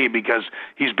team's made, because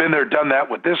he's been there, done that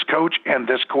with this coach and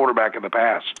this quarterback in the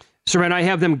past. Seren, I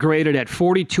have them graded at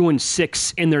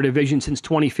 42-6 in their division since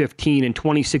 2015 and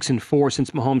 26-4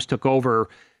 since Mahomes took over.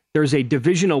 There's a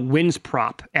divisional wins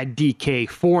prop at DK,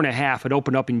 4.5. It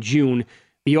opened up in June.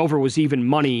 The over was even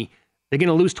money. They're going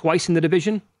to lose twice in the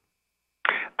division?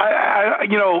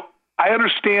 I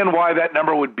understand why that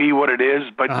number would be what it is,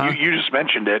 but you just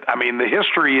mentioned it. I mean, the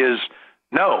history is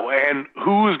no. And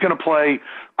who's going to play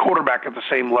quarterback at the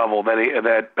same level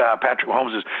that Patrick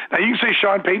Mahomes is? Now, you can say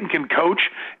Sean Payton can coach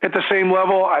at the same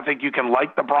level. I think you can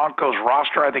like the Broncos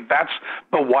roster. I think that's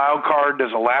the wild card.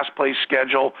 Does a last place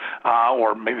schedule,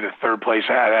 or maybe the third place,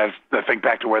 I think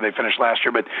back to where they finished last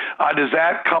year. But does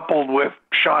that, coupled with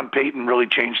Sean Payton, really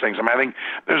change things? I mean, I think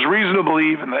there's reason to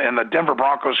believe in the Denver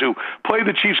Broncos, who played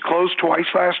the Chiefs close twice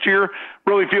last year,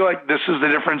 really feel like this is the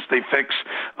difference. They fix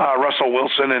Russell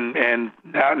Wilson, and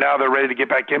now they're ready to get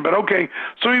back in. But okay,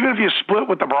 so even if you split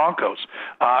with the Broncos,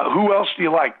 who else do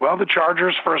you like? Well, the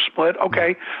Chargers for a split.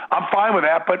 Okay, I'm fine with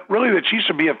that. But really, the Chiefs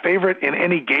would be a favorite in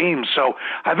any game. So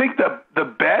I think the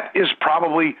bet is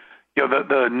probably,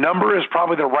 the number is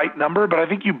probably the right number, but I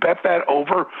think you bet that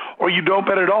over or you don't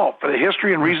bet at all. For the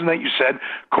history and reason that you said,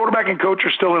 quarterback and coach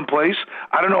are still in place.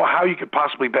 I don't know how you could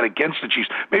possibly bet against the Chiefs.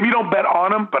 Maybe you don't bet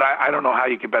on them, but I don't know how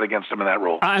you could bet against them in that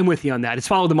role. I'm with you on that. It's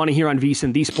Follow the Money here on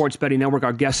VSiN, the Sports Betting Network.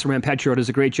 Our guest, Seren Petro, does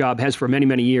a great job, has for many,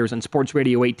 many years on Sports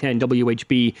Radio 810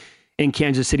 WHB in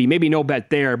Kansas City. Maybe no bet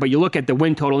there, but you look at the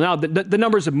win total. Now, the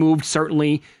numbers have moved,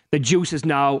 certainly. The juice is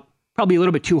now probably a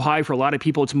little bit too high for a lot of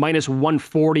people. It's minus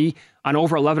 140 on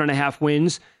over 11.5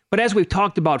 wins. But as we've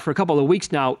talked about for a couple of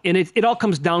weeks now, and it all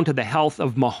comes down to the health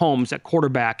of Mahomes at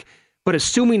quarterback. But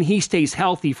assuming he stays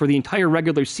healthy for the entire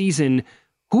regular season,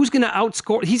 who's going to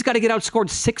outscore? He's got to get outscored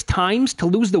 6 times to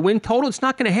lose the win total. It's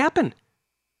not going to happen.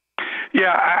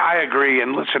 Yeah, I agree.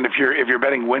 And listen, if you're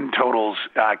betting win totals,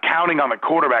 counting on the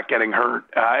quarterback getting hurt,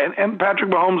 and Patrick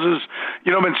Mahomes has,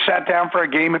 been sat down for a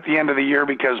game at the end of the year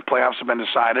because playoffs have been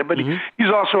decided. But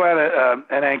he's also had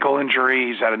an ankle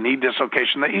injury. He's had a knee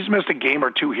dislocation. He's missed a game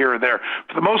or two here or there.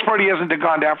 For the most part, he hasn't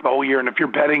gone down for the whole year. And if you're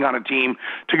betting on a team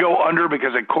to go under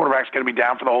because a quarterback's going to be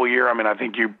down for the whole year, I mean, I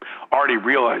think you already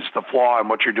realize the flaw in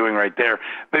what you're doing right there.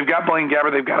 They've got Blaine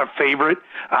Gabbert. They've got a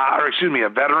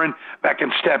veteran that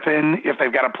can step in if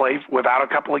they've got to play without a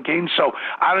couple of games. So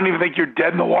I don't even think you're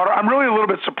dead in the water. I'm really a little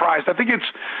bit surprised. I think it's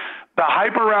the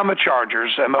hype around the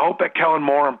Chargers and the hope that Kellen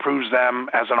Moore improves them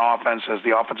as an offense, as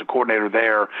the offensive coordinator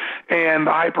there, and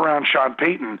the hype around Sean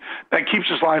Payton that keeps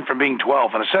this line from being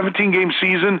 12. In a 17-game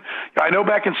season, I know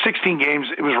back in 16 games,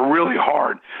 it was really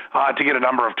hard to get a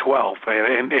number of 12,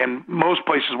 and most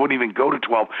places wouldn't even go to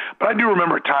 12. But I do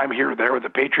remember a time here or there where the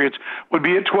Patriots would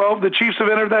be at 12. The Chiefs have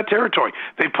entered that territory.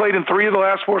 They've played in 3 of the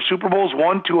last 4 Super Bowls,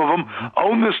 won 2 of them,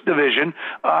 own this division,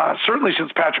 certainly since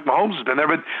Patrick Mahomes has been there,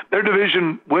 but their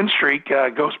division win streak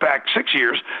goes back 6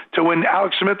 years to when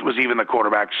Alex Smith was even the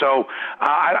quarterback. So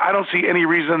I don't see any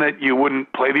reason that you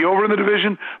wouldn't play the over in the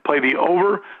division, play the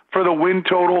over for the win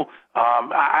total.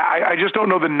 I just don't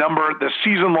know the number, the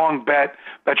season-long bet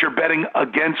that you're betting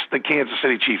against the Kansas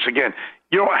City Chiefs. Again,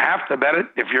 you don't have to bet it.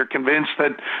 If you're convinced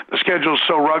that the schedule is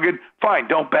so rugged, fine,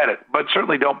 don't bet it. But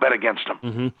certainly don't bet against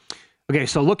them. Okay,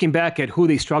 so looking back at who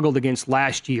they struggled against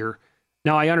last year,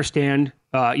 now I understand,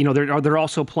 they're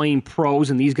also playing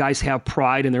pros, and these guys have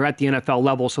pride, and they're at the NFL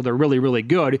level, so they're really, really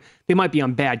good. They might be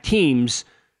on bad teams,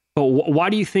 but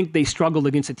why do you think they struggled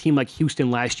against a team like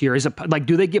Houston last year? Is it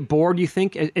do they get bored, do you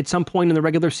think, at some point in the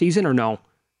regular season, or no?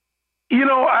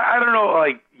 I don't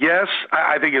know, Yes,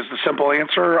 I think is the simple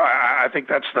answer. I think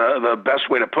that's the best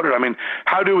way to put it. I mean,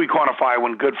 how do we quantify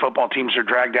when good football teams are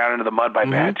dragged down into the mud by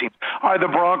bad teams? The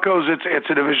Broncos, it's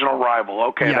a divisional rival.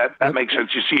 Okay, that makes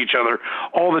sense. You see each other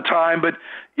all the time. But,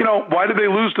 why did they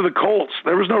lose to the Colts?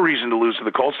 There was no reason to lose to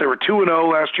the Colts. They were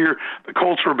 2-0 last year. The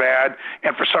Colts were bad,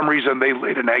 and for some reason they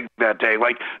laid an egg that day.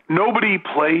 Like, nobody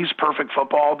plays perfect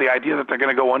football. The idea that they're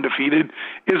going to go undefeated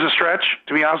is a stretch,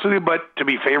 to be honest with you. But to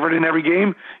be favored in every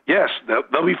game, yes,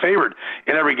 they'll be favored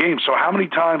in every game. So how many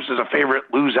times does a favorite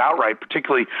lose outright,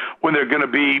 particularly when they're going to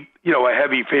be, a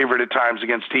heavy favorite at times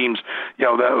against teams,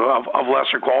 of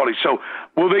lesser quality? So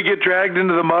will they get dragged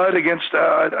into the mud against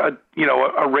a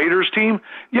Raiders team?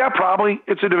 Yeah, probably.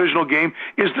 It's a divisional game.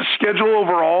 Is the schedule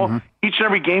overall, each and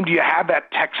every game, do you have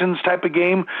that Texans type of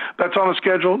game that's on the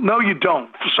schedule? No, you don't.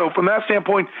 So from that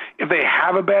standpoint, if they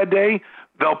have a bad day,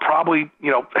 they'll probably,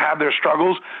 have their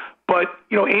struggles. But,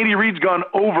 Andy Reid's gone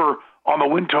over on the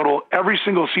win total every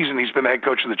single season he's been the head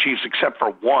coach of the Chiefs except for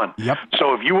one. Yep.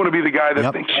 So if you want to be the guy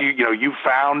that thinks you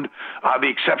found the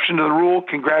exception to the rule,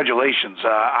 congratulations.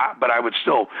 But I would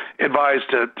still advise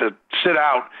to sit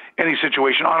out any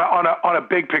situation on a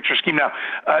big picture scheme. Now,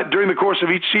 during the course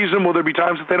of each season, will there be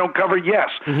times that they don't cover?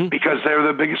 Yes, because they're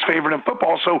the biggest favorite in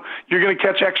football. So you're going to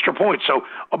catch extra points. So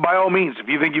by all means, if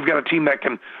you think you've got a team that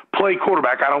can play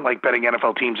quarterback, I don't like betting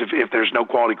NFL teams if there's no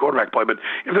quality quarterback play. But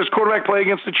if there's quarterback play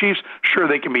against the Chiefs, sure,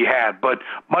 they can be had. But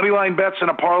moneyline bets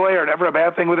and a parlay are never a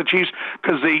bad thing with the Chiefs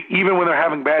because they, even when they're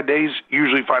having bad days,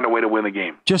 usually find a way to win the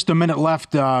game. Just a minute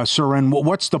left, Soren.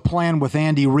 What's the plan with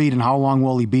Andy Reid and how long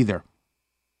will he be there?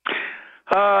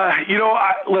 I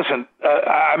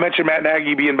mentioned Matt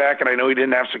Nagy being back, and I know he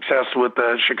didn't have success with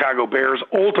the Chicago Bears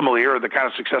ultimately, or the kind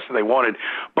of success that they wanted.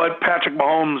 But Patrick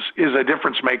Mahomes is a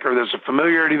difference maker. There's a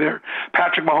familiarity there.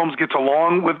 Patrick Mahomes gets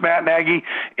along with Matt Nagy,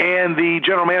 and the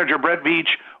general manager, Brett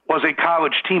Veach, was a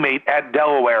college teammate at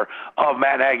Delaware of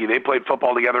Matt Nagy. They played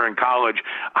football together in college.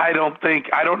 I don't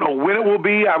know when it will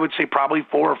be. I would say probably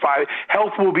 4 or 5.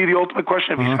 Health will be the ultimate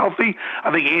question. If he's healthy,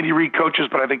 I think Andy Reid coaches,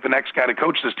 but I think the next guy to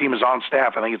coach this team is on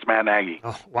staff. I think it's Matt Nagy.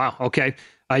 Oh, wow. Okay.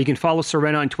 You can follow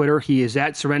Soren on Twitter. He is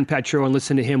at Soren Petro, and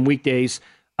listen to him weekdays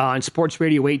on Sports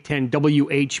Radio 810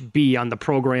 WHB on the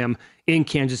program in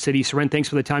Kansas City. Soren, thanks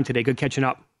for the time today. Good catching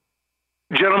up.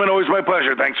 Gentlemen, always my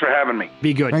pleasure. Thanks for having me.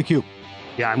 Be good. Thank you.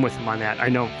 Yeah, I'm with him on that. I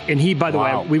know. And he, by the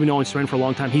way, we've known Soren for a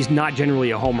long time. He's not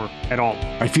generally a homer at all.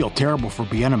 I feel terrible for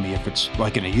Bieniemy if it's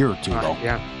like in a year or two, though.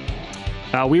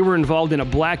 Yeah. We were involved in a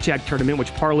blackjack tournament,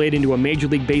 which parlayed into a Major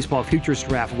League Baseball futures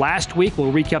draft. Last week,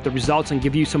 we'll recap the results and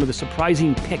give you some of the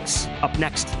surprising picks up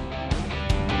next.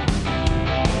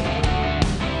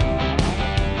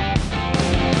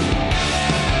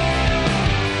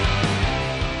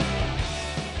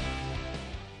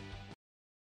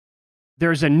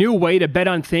 There's a new way to bet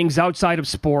on things outside of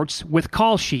sports with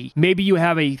Kalshi. Maybe you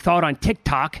have a thought on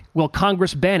TikTok. Will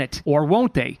Congress ban it? Or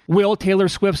won't they? Will Taylor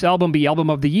Swift's album be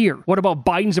Album of the Year? What about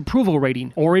Biden's approval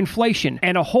rating or inflation?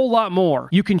 And a whole lot more.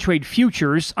 You can trade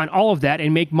futures on all of that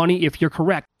and make money if you're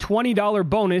correct. $20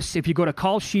 bonus if you go to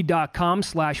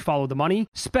kalshi.com/followthemoney,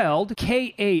 spelled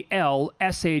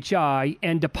KALSHI,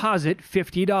 and deposit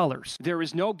 $50. There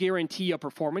is no guarantee of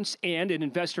performance, and an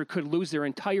investor could lose their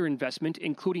entire investment,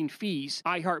 including fees.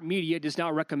 iHeartMedia does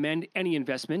not recommend any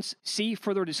investments. See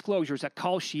further disclosures at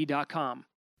kalshi.com.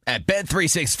 At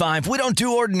Bet365, we don't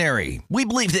do ordinary. We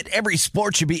believe that every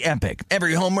sport should be epic.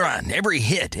 Every home run, every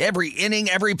hit, every inning,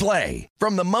 every play.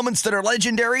 From the moments that are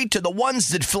legendary to the ones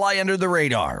that fly under the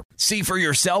radar. See for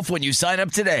yourself when you sign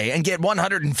up today and get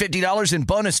 $150 in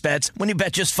bonus bets when you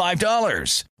bet just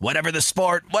 $5. Whatever the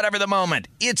sport, whatever the moment,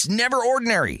 it's never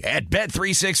ordinary at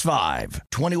Bet365.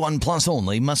 21 plus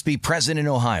only. Must be present in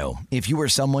Ohio. If you or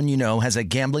someone you know has a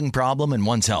gambling problem and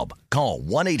wants help, call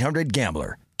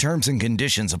 1-800-GAMBLER. Terms and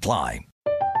conditions apply.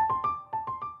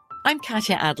 I'm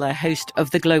Katya Adler, host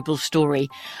of The Global Story.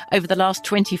 Over the last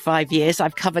 25 years,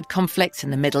 I've covered conflicts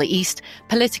in the Middle East,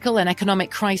 political and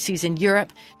economic crises in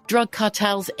Europe, drug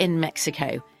cartels in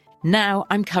Mexico. Now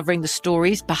I'm covering the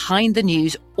stories behind the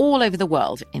news all over the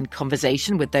world in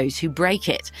conversation with those who break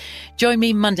it. Join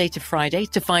me Monday to Friday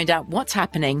to find out what's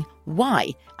happening, why,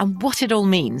 and what it all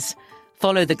means.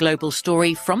 Follow The Global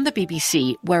Story from the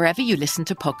BBC wherever you listen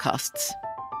to podcasts.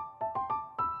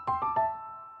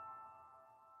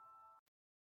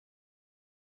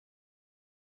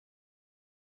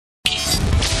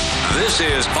 This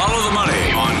is Follow the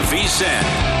Money on VSiN.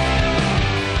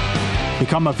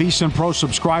 Become a VSiN Pro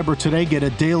subscriber today. Get a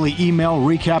daily email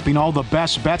recapping all the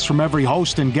best bets from every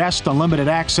host and guest. Unlimited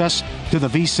access to the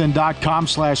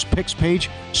vsin.com/picks page.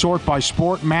 Sort by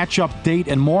sport, matchup, date,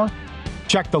 and more.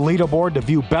 Check the leaderboard to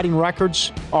view betting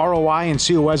records, ROI, and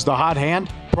see who has the hot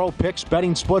hand, pro picks,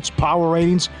 betting splits, power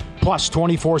ratings, plus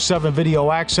 24/7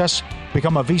 video access.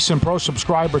 Become a VSiN Pro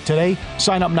subscriber today.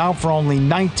 Sign up now for only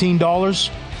 $19.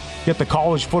 Get the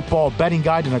college football betting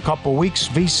guide in a couple weeks.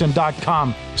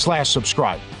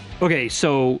 VSiN.com/subscribe. Okay,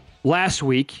 so last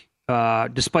week,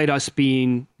 despite us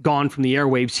being gone from the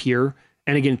airwaves here,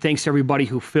 and again, thanks to everybody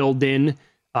who filled in,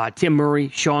 Tim Murray,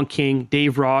 Sean King,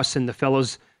 Dave Ross, and the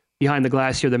fellows behind the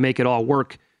glass here that make it all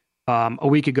work. A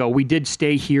week ago, we did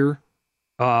stay here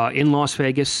in Las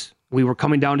Vegas. We were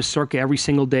coming down to Circa every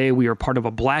single day. We were part of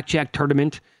a blackjack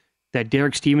tournament that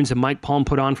Derek Stevens and Mike Palm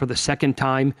put on for the second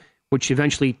time, which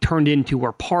eventually turned into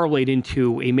or parlayed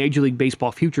into a Major League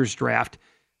Baseball futures draft.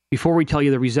 Before we tell you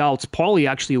the results, Paulie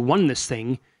actually won this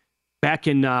thing back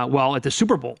in, at the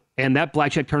Super Bowl. And that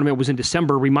blackjack tournament was in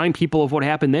December. Remind people of what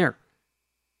happened there.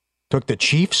 Took the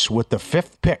Chiefs with the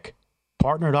 5th pick.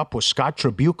 Partnered up with Scott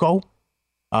Tribuco.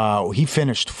 He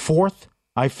finished 4th.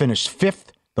 I finished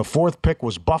 5th. The 4th pick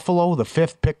was Buffalo. The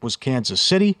 5th pick was Kansas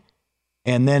City.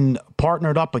 And then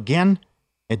partnered up again.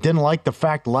 It didn't like the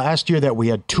fact last year that we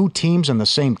had 2 teams in the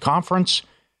same conference.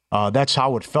 That's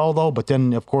how it fell, though. But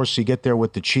then, of course, you get there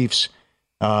with the Chiefs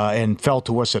and fell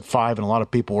to us at 5, and a lot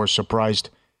of people were surprised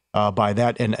by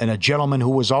that. And a gentleman who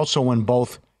was also in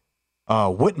both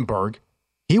Wittenberg,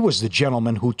 he was the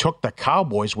gentleman who took the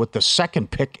Cowboys with the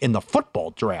 2nd pick in the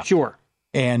football draft. Sure.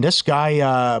 And this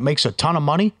guy makes a ton of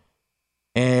money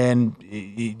and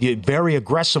very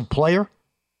aggressive player,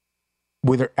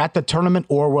 whether at the tournament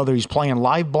or whether he's playing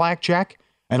live blackjack,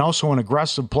 and also an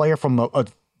aggressive player from a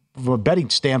betting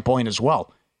standpoint as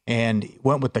well. And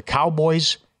went with the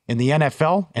Cowboys in the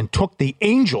NFL and took the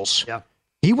Angels. Yeah.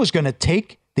 He was going to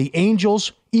take the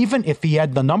Angels even if he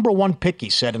had the number 1 pick, he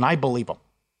said, and I believe him.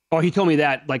 Oh, he told me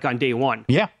that like on day one.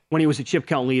 Yeah. When he was a chip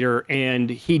count leader, and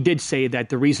he did say that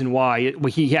the reason why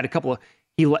he had a couple of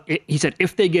he said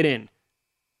if they get in,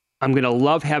 I'm going to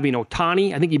love having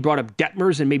Ohtani. I think he brought up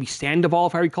Detmers and maybe Sandoval,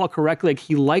 if I recall correctly. Like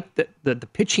he liked the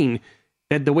pitching,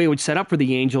 that the way it would set up for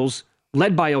the Angels,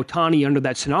 led by Ohtani under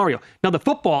that scenario. Now the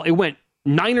football, it went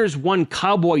Niners 1,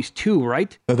 Cowboys 2,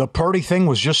 right? The Purdy thing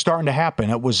was just starting to happen.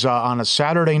 It was on a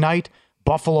Saturday night.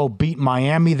 Buffalo beat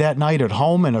Miami that night at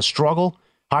home in a struggle,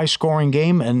 high-scoring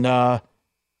game, and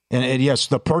yes,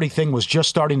 the Purdy thing was just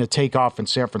starting to take off in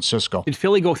San Francisco. Did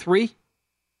Philly go 3?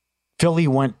 Philly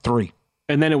went 3.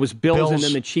 And then it was Bills, and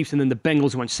then the Chiefs, and then the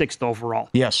Bengals went 6th overall.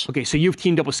 Yes. Okay, so you've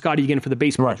teamed up with Scotty again for the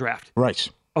baseball draft. Right.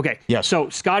 Okay. Yes. So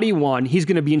Scotty won. He's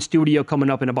going to be in studio coming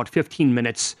up in about 15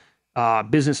 minutes.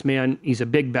 Businessman. He's a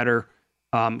big bettor.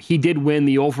 He did win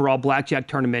the overall blackjack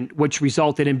tournament, which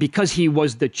resulted in, because he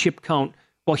was the chip count,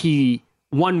 he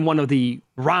won one of the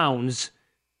rounds,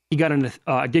 he got an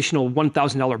additional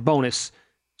 $1,000 bonus.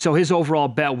 So his overall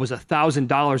bet was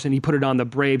 $1,000, and he put it on the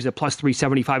Braves at plus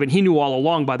 375. And he knew all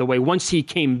along, by the way, once he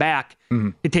came back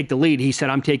to take the lead, he said,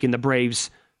 I'm taking the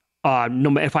Braves.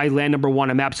 If I land number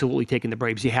 1, I'm absolutely taking the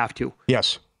Braves. You have to.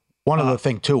 Yes. One other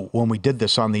thing, too, when we did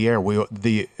this on the air,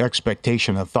 the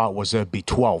expectation and thought was there'd be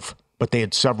 12, but they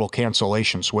had several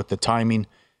cancellations with the timing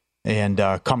and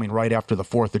coming right after the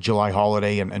 4th of July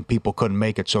holiday, and people couldn't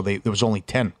make it, so there was only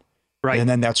 10. Right. And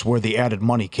then that's where the added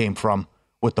money came from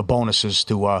with the bonuses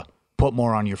to put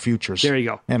more on your futures. There you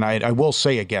go. And I will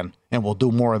say again, and we'll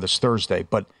do more of this Thursday,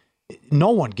 but no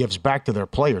one gives back to their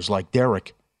players like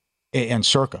Derek and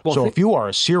Circa. Well, so if you are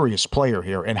a serious player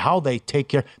here and how they take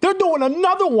care, they're doing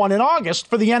another one in August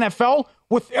for the NFL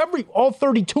with all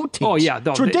 32 teams. Oh, yeah.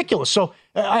 It's ridiculous. So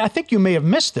I think you may have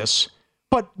missed this,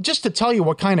 but just to tell you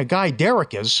what kind of guy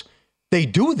Derek is, they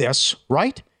do this,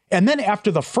 right? And then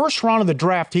after the first round of the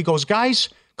draft, he goes, guys,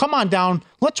 come on down.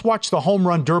 Let's watch the home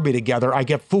run derby together. I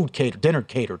get dinner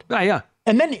catered. Yeah.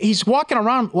 And then he's walking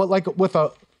around with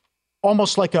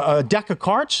almost like a deck of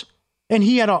cards, and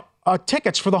he had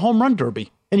tickets for the home run derby,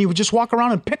 and he would just walk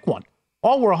around and pick one.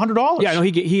 All were $100. Yeah, no,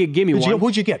 he gave me one.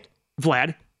 Who'd you get?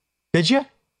 Vlad. Did you?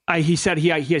 He said he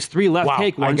has 3 left. Wow,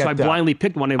 Take one, so I blindly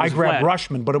picked one. I grabbed Vlad.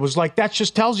 Rushman, but it was like, that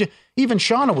just tells you. Even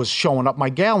Shauna was showing up, my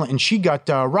gal, and she got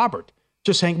Robert.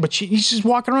 Just hanging, but he's just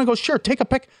walking around and goes, sure, take a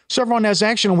pick so everyone has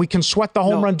action and we can sweat the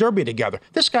home run derby together.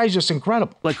 This guy's just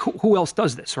incredible. Like, who else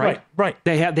does this, right? Right.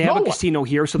 They have a casino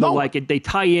here, so they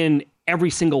tie in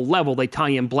every single level. They tie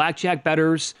in blackjack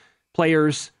bettors,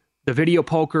 players, the video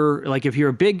poker. Like, if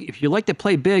you like to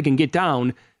play big and get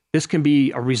down, this can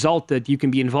be a result that you can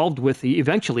be involved with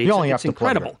eventually. It's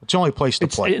incredible. It's the only place to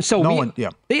play. So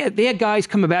they had guys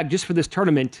coming back just for this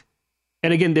tournament.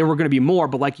 And again, there were going to be more,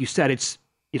 but like you said, it's,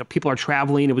 people are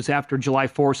traveling. It was after July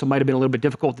 4th, so it might have been a little bit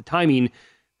difficult, the timing.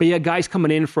 But you had guys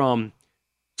coming in from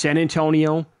San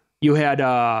Antonio. You had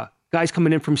guys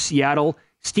coming in from Seattle.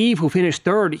 Steve, who finished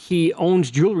third, he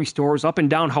owns jewelry stores up and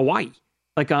down Hawaii,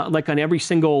 like on every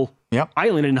single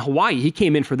island in Hawaii. He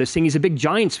came in for this thing. He's a big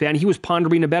Giants fan. He was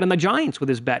pondering a bet on the Giants with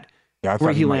his bet. Yeah,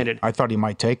 where he landed. I thought he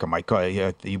might take him.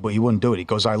 He wouldn't do it. He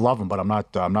goes, "I love him, but I'm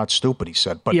not stupid." He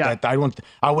said, "But I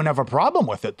wouldn't have a problem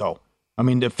with it, though. I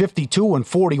mean, they're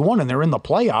 52-41, and they're in the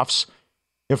playoffs.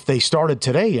 If they started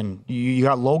today, and you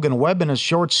got Logan Webb in a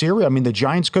short series, I mean, the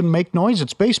Giants couldn't make noise.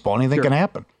 It's baseball. Anything can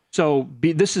happen." So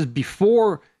this is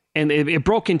before, and it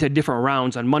broke into different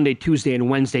rounds on Monday, Tuesday, and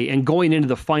Wednesday. And going into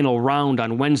the final round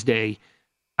on Wednesday,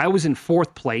 I was in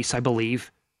fourth place, I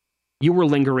believe. You were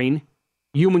lingering.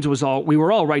 We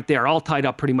were all right there, all tied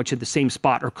up pretty much at the same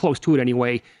spot or close to it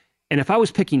anyway. And if I was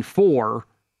picking 4,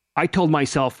 I told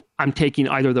myself I'm taking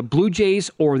either the Blue Jays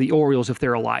or the Orioles if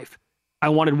they're alive. I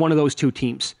wanted one of those two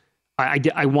teams. I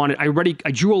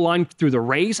drew a line through the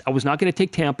Rays. I was not going to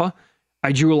take Tampa.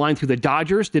 I drew a line through the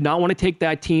Dodgers. Did not want to take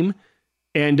that team.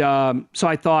 And so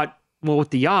I thought, well, with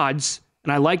the odds,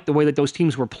 and I liked the way that those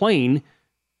teams were playing,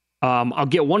 I'll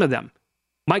get one of them.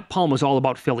 Mike Palm was all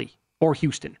about Philly or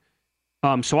Houston.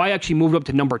 So I actually moved up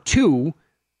to number 2.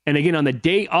 And again, on the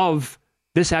day of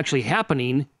this actually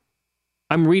happening,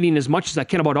 I'm reading as much as I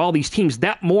can about all these teams.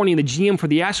 That morning, the GM for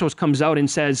the Astros comes out and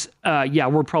says,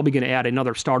 we're probably going to add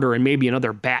another starter and maybe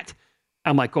another bat.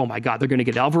 I'm like, oh my God, they're going to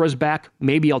get Alvarez back,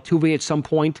 maybe Altuve at some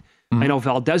point. I know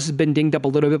Valdez has been dinged up a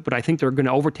little bit, but I think they're going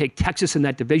to overtake Texas in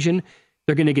that division.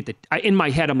 They're going to get in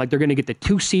my head, I'm like, they're going to get the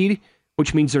 2 seed,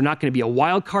 which means they're not going to be a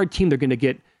wild card team. They're going to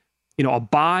get, a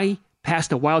bye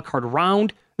past the wild card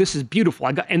round. This is beautiful.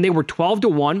 And they were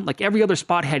 12-1. Like every other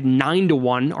spot had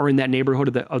 9-1 or in that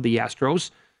neighborhood of the Astros.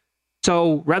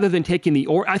 So rather than taking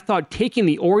I thought taking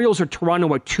the Orioles or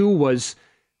Toronto at 2 was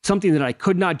something that I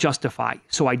could not justify.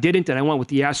 So I didn't, and I went with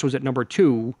the Astros at number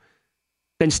 2.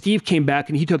 Then Steve came back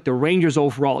and he took the Rangers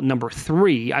overall at number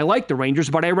 3. I like the Rangers,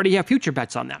 but I already have future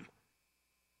bets on them.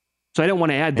 So I didn't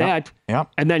want to add that. Yep.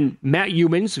 And then Matt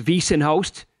Youmans, VSiN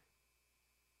host,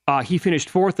 he finished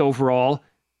 4th overall.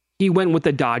 He went with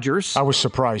the Dodgers. I was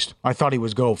surprised. I thought he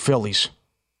would go Phillies.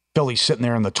 Phillies sitting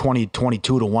there in the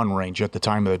 22-1 range at the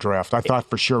time of the draft. I thought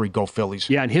for sure he'd go Phillies.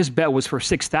 Yeah, and his bet was for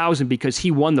 $6,000 because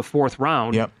he won the 4th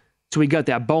round. Yep. So he got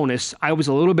that bonus. I was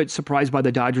a little bit surprised by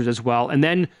the Dodgers as well. And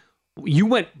then you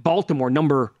went Baltimore,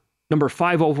 number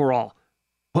 5 overall.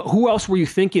 Who else were you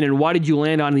thinking, and why did you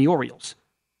land on the Orioles?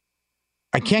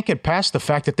 I can't get past the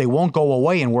fact that they won't go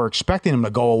away, and we're expecting them to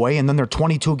go away, and then they're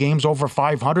 22 games over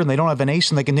 500, and they don't have an ace,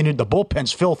 and they continue. The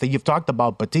bullpen's filthy. You've talked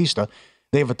about Batista.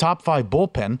 They have a top 5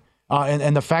 bullpen,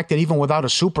 and the fact that even without a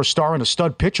superstar and a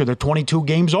stud pitcher, they're 22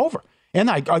 games over. And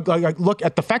I look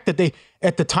at the fact that they,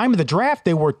 at the time of the draft,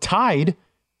 they were tied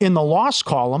in the loss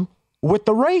column with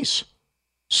the Rays.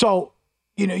 So,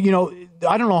 I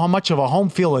don't know how much of a home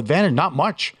field advantage, not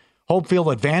much home field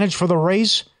advantage for the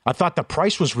Rays. I thought the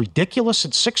price was ridiculous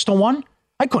at 6-1.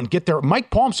 I couldn't get there. Mike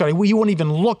Palm said you wouldn't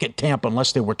even look at Tampa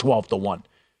unless they were 12-1.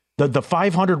 The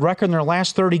 500 record in their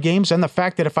last 30 games, and the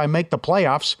fact that if I make the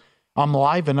playoffs, I'm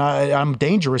live and I'm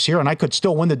dangerous here, and I could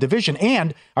still win the division.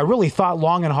 And I really thought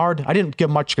long and hard. I didn't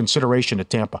give much consideration to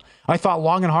Tampa. I thought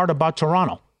long and hard about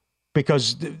Toronto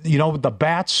because, the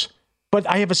bats. But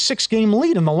I have a 6-game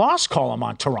lead in the loss column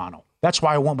on Toronto. That's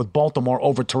why I went with Baltimore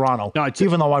over Toronto,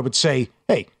 even though I would say,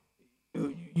 hey,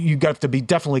 you got to be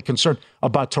definitely concerned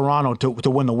about Toronto to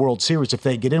win the World Series if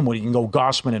they get in. When you can go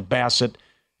Gausman and Bassett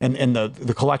and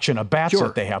the collection of bats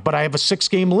that they have. But I have a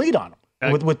 6-game lead on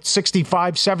them with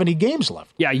 65, 70 games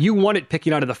left. Yeah, you won it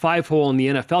picking out of the 5-hole in the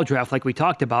NFL draft like we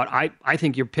talked about. I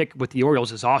think your pick with the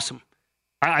Orioles is awesome.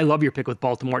 I love your pick with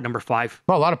Baltimore at number 5.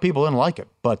 Well, a lot of people didn't like it,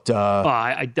 but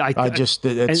I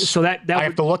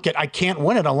have to look at. I can't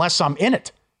win it unless I'm in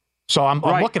it. So I'm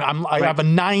looking. I have a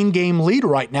 9-game lead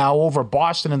right now over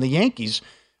Boston and the Yankees,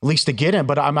 at least to get in.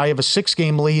 But I have a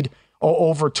 6-game lead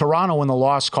over Toronto in the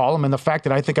loss column, and the fact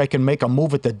that I think I can make a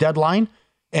move at the deadline,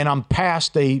 and I'm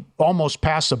almost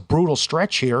past a brutal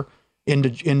stretch here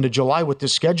into July with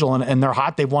this schedule, and they're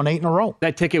hot. They've won 8 in a row.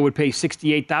 That ticket would pay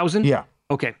 $68,000. Yeah.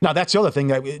 Okay. Now that's the other thing.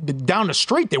 That down the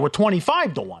street they were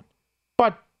 25-1,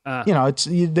 but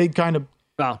they kind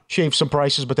of shave some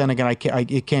prices. But then again,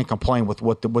 you can't complain with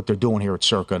what they're doing here at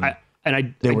Circa.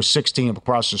 They were 16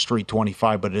 across the street,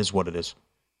 25, but it is what it is.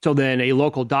 So then a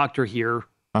local doctor here,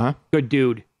 good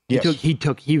dude. Yes. He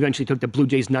eventually took the Blue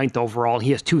Jays 9th overall.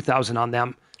 He has 2,000 on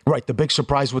them. Right. The big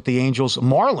surprise with the Angels,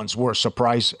 Marlins were a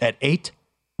surprise at 8.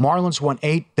 Marlins went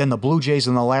 8, then the Blue Jays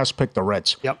in the last pick, the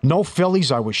Reds. Yep. No Phillies.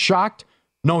 I was shocked.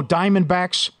 No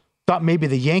Diamondbacks. Thought maybe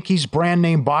the Yankees brand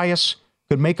name bias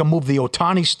could make a move. The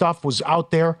Ohtani stuff was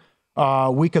out there.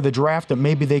 week of the draft that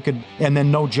maybe they could, and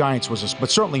then no Giants was but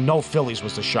certainly no Phillies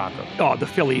was the shocker. Oh, the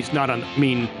Phillies, not on, I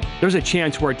mean, there's a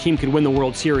chance where a team could win the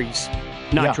World Series,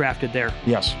 not drafted there.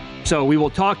 Yes. So we will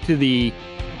talk to the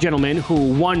gentleman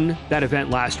who won that event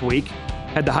last week,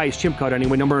 had the highest chimp cut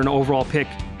anyway, number 1 overall pick.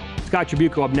 Scott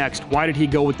Tribuco up next. Why did he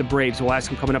go with the Braves? We'll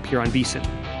ask him coming up here on VSiN.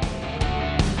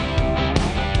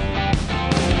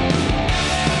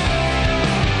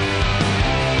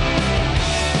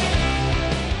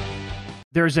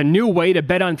 There's a new way to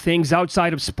bet on things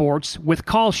outside of sports with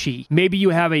Kalshi. Maybe you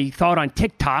have a thought on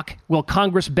TikTok. Will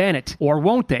Congress ban it? Or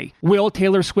won't they? Will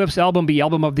Taylor Swift's album be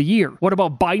Album of the Year? What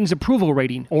about Biden's approval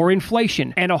rating? Or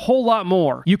inflation? And a whole lot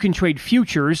more. You can trade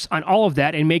futures on all of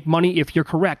that and make money if you're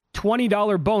correct.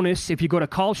 $20 bonus if you go to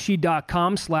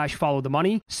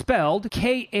kalshi.com/followthemoney, spelled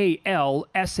Kalshi,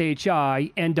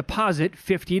 and deposit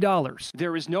 $50.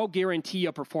 There is no guarantee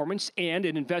of performance, and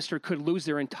an investor could lose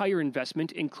their entire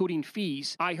investment, including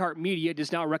fees. iHeartMedia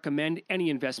does not recommend any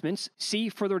investments. See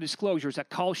further disclosures at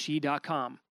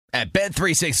kalshi.com. At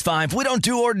Bet365, we don't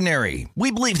do ordinary. We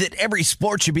believe that every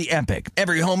sport should be epic.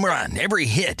 Every home run, every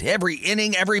hit, every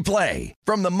inning, every play.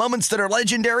 From the moments that are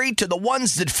legendary to the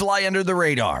ones that fly under the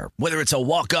radar. Whether it's a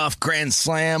walk-off grand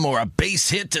slam or a base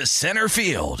hit to center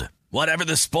field. Whatever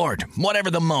the sport, whatever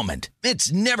the moment.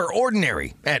 It's never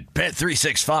ordinary at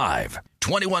Bet365.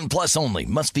 21 plus only.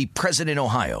 Must be present in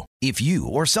Ohio. If you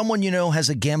or someone you know has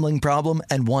a gambling problem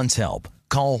and wants help,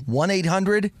 call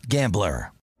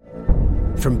 1-800-GAMBLER.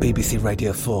 From BBC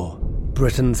Radio 4,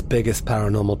 Britain's biggest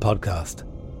paranormal podcast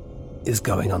is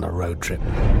going on a road trip.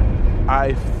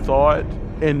 I thought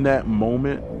in that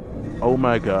moment, oh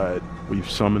my God, we've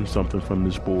summoned something from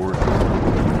this board.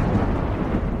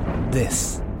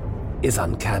 This is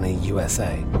Uncanny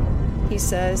USA. He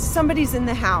says, somebody's in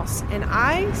the house, and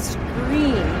I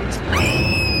screamed.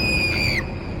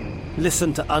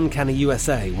 Listen to Uncanny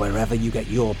USA wherever you get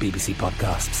your BBC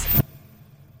podcasts,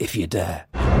 if you dare.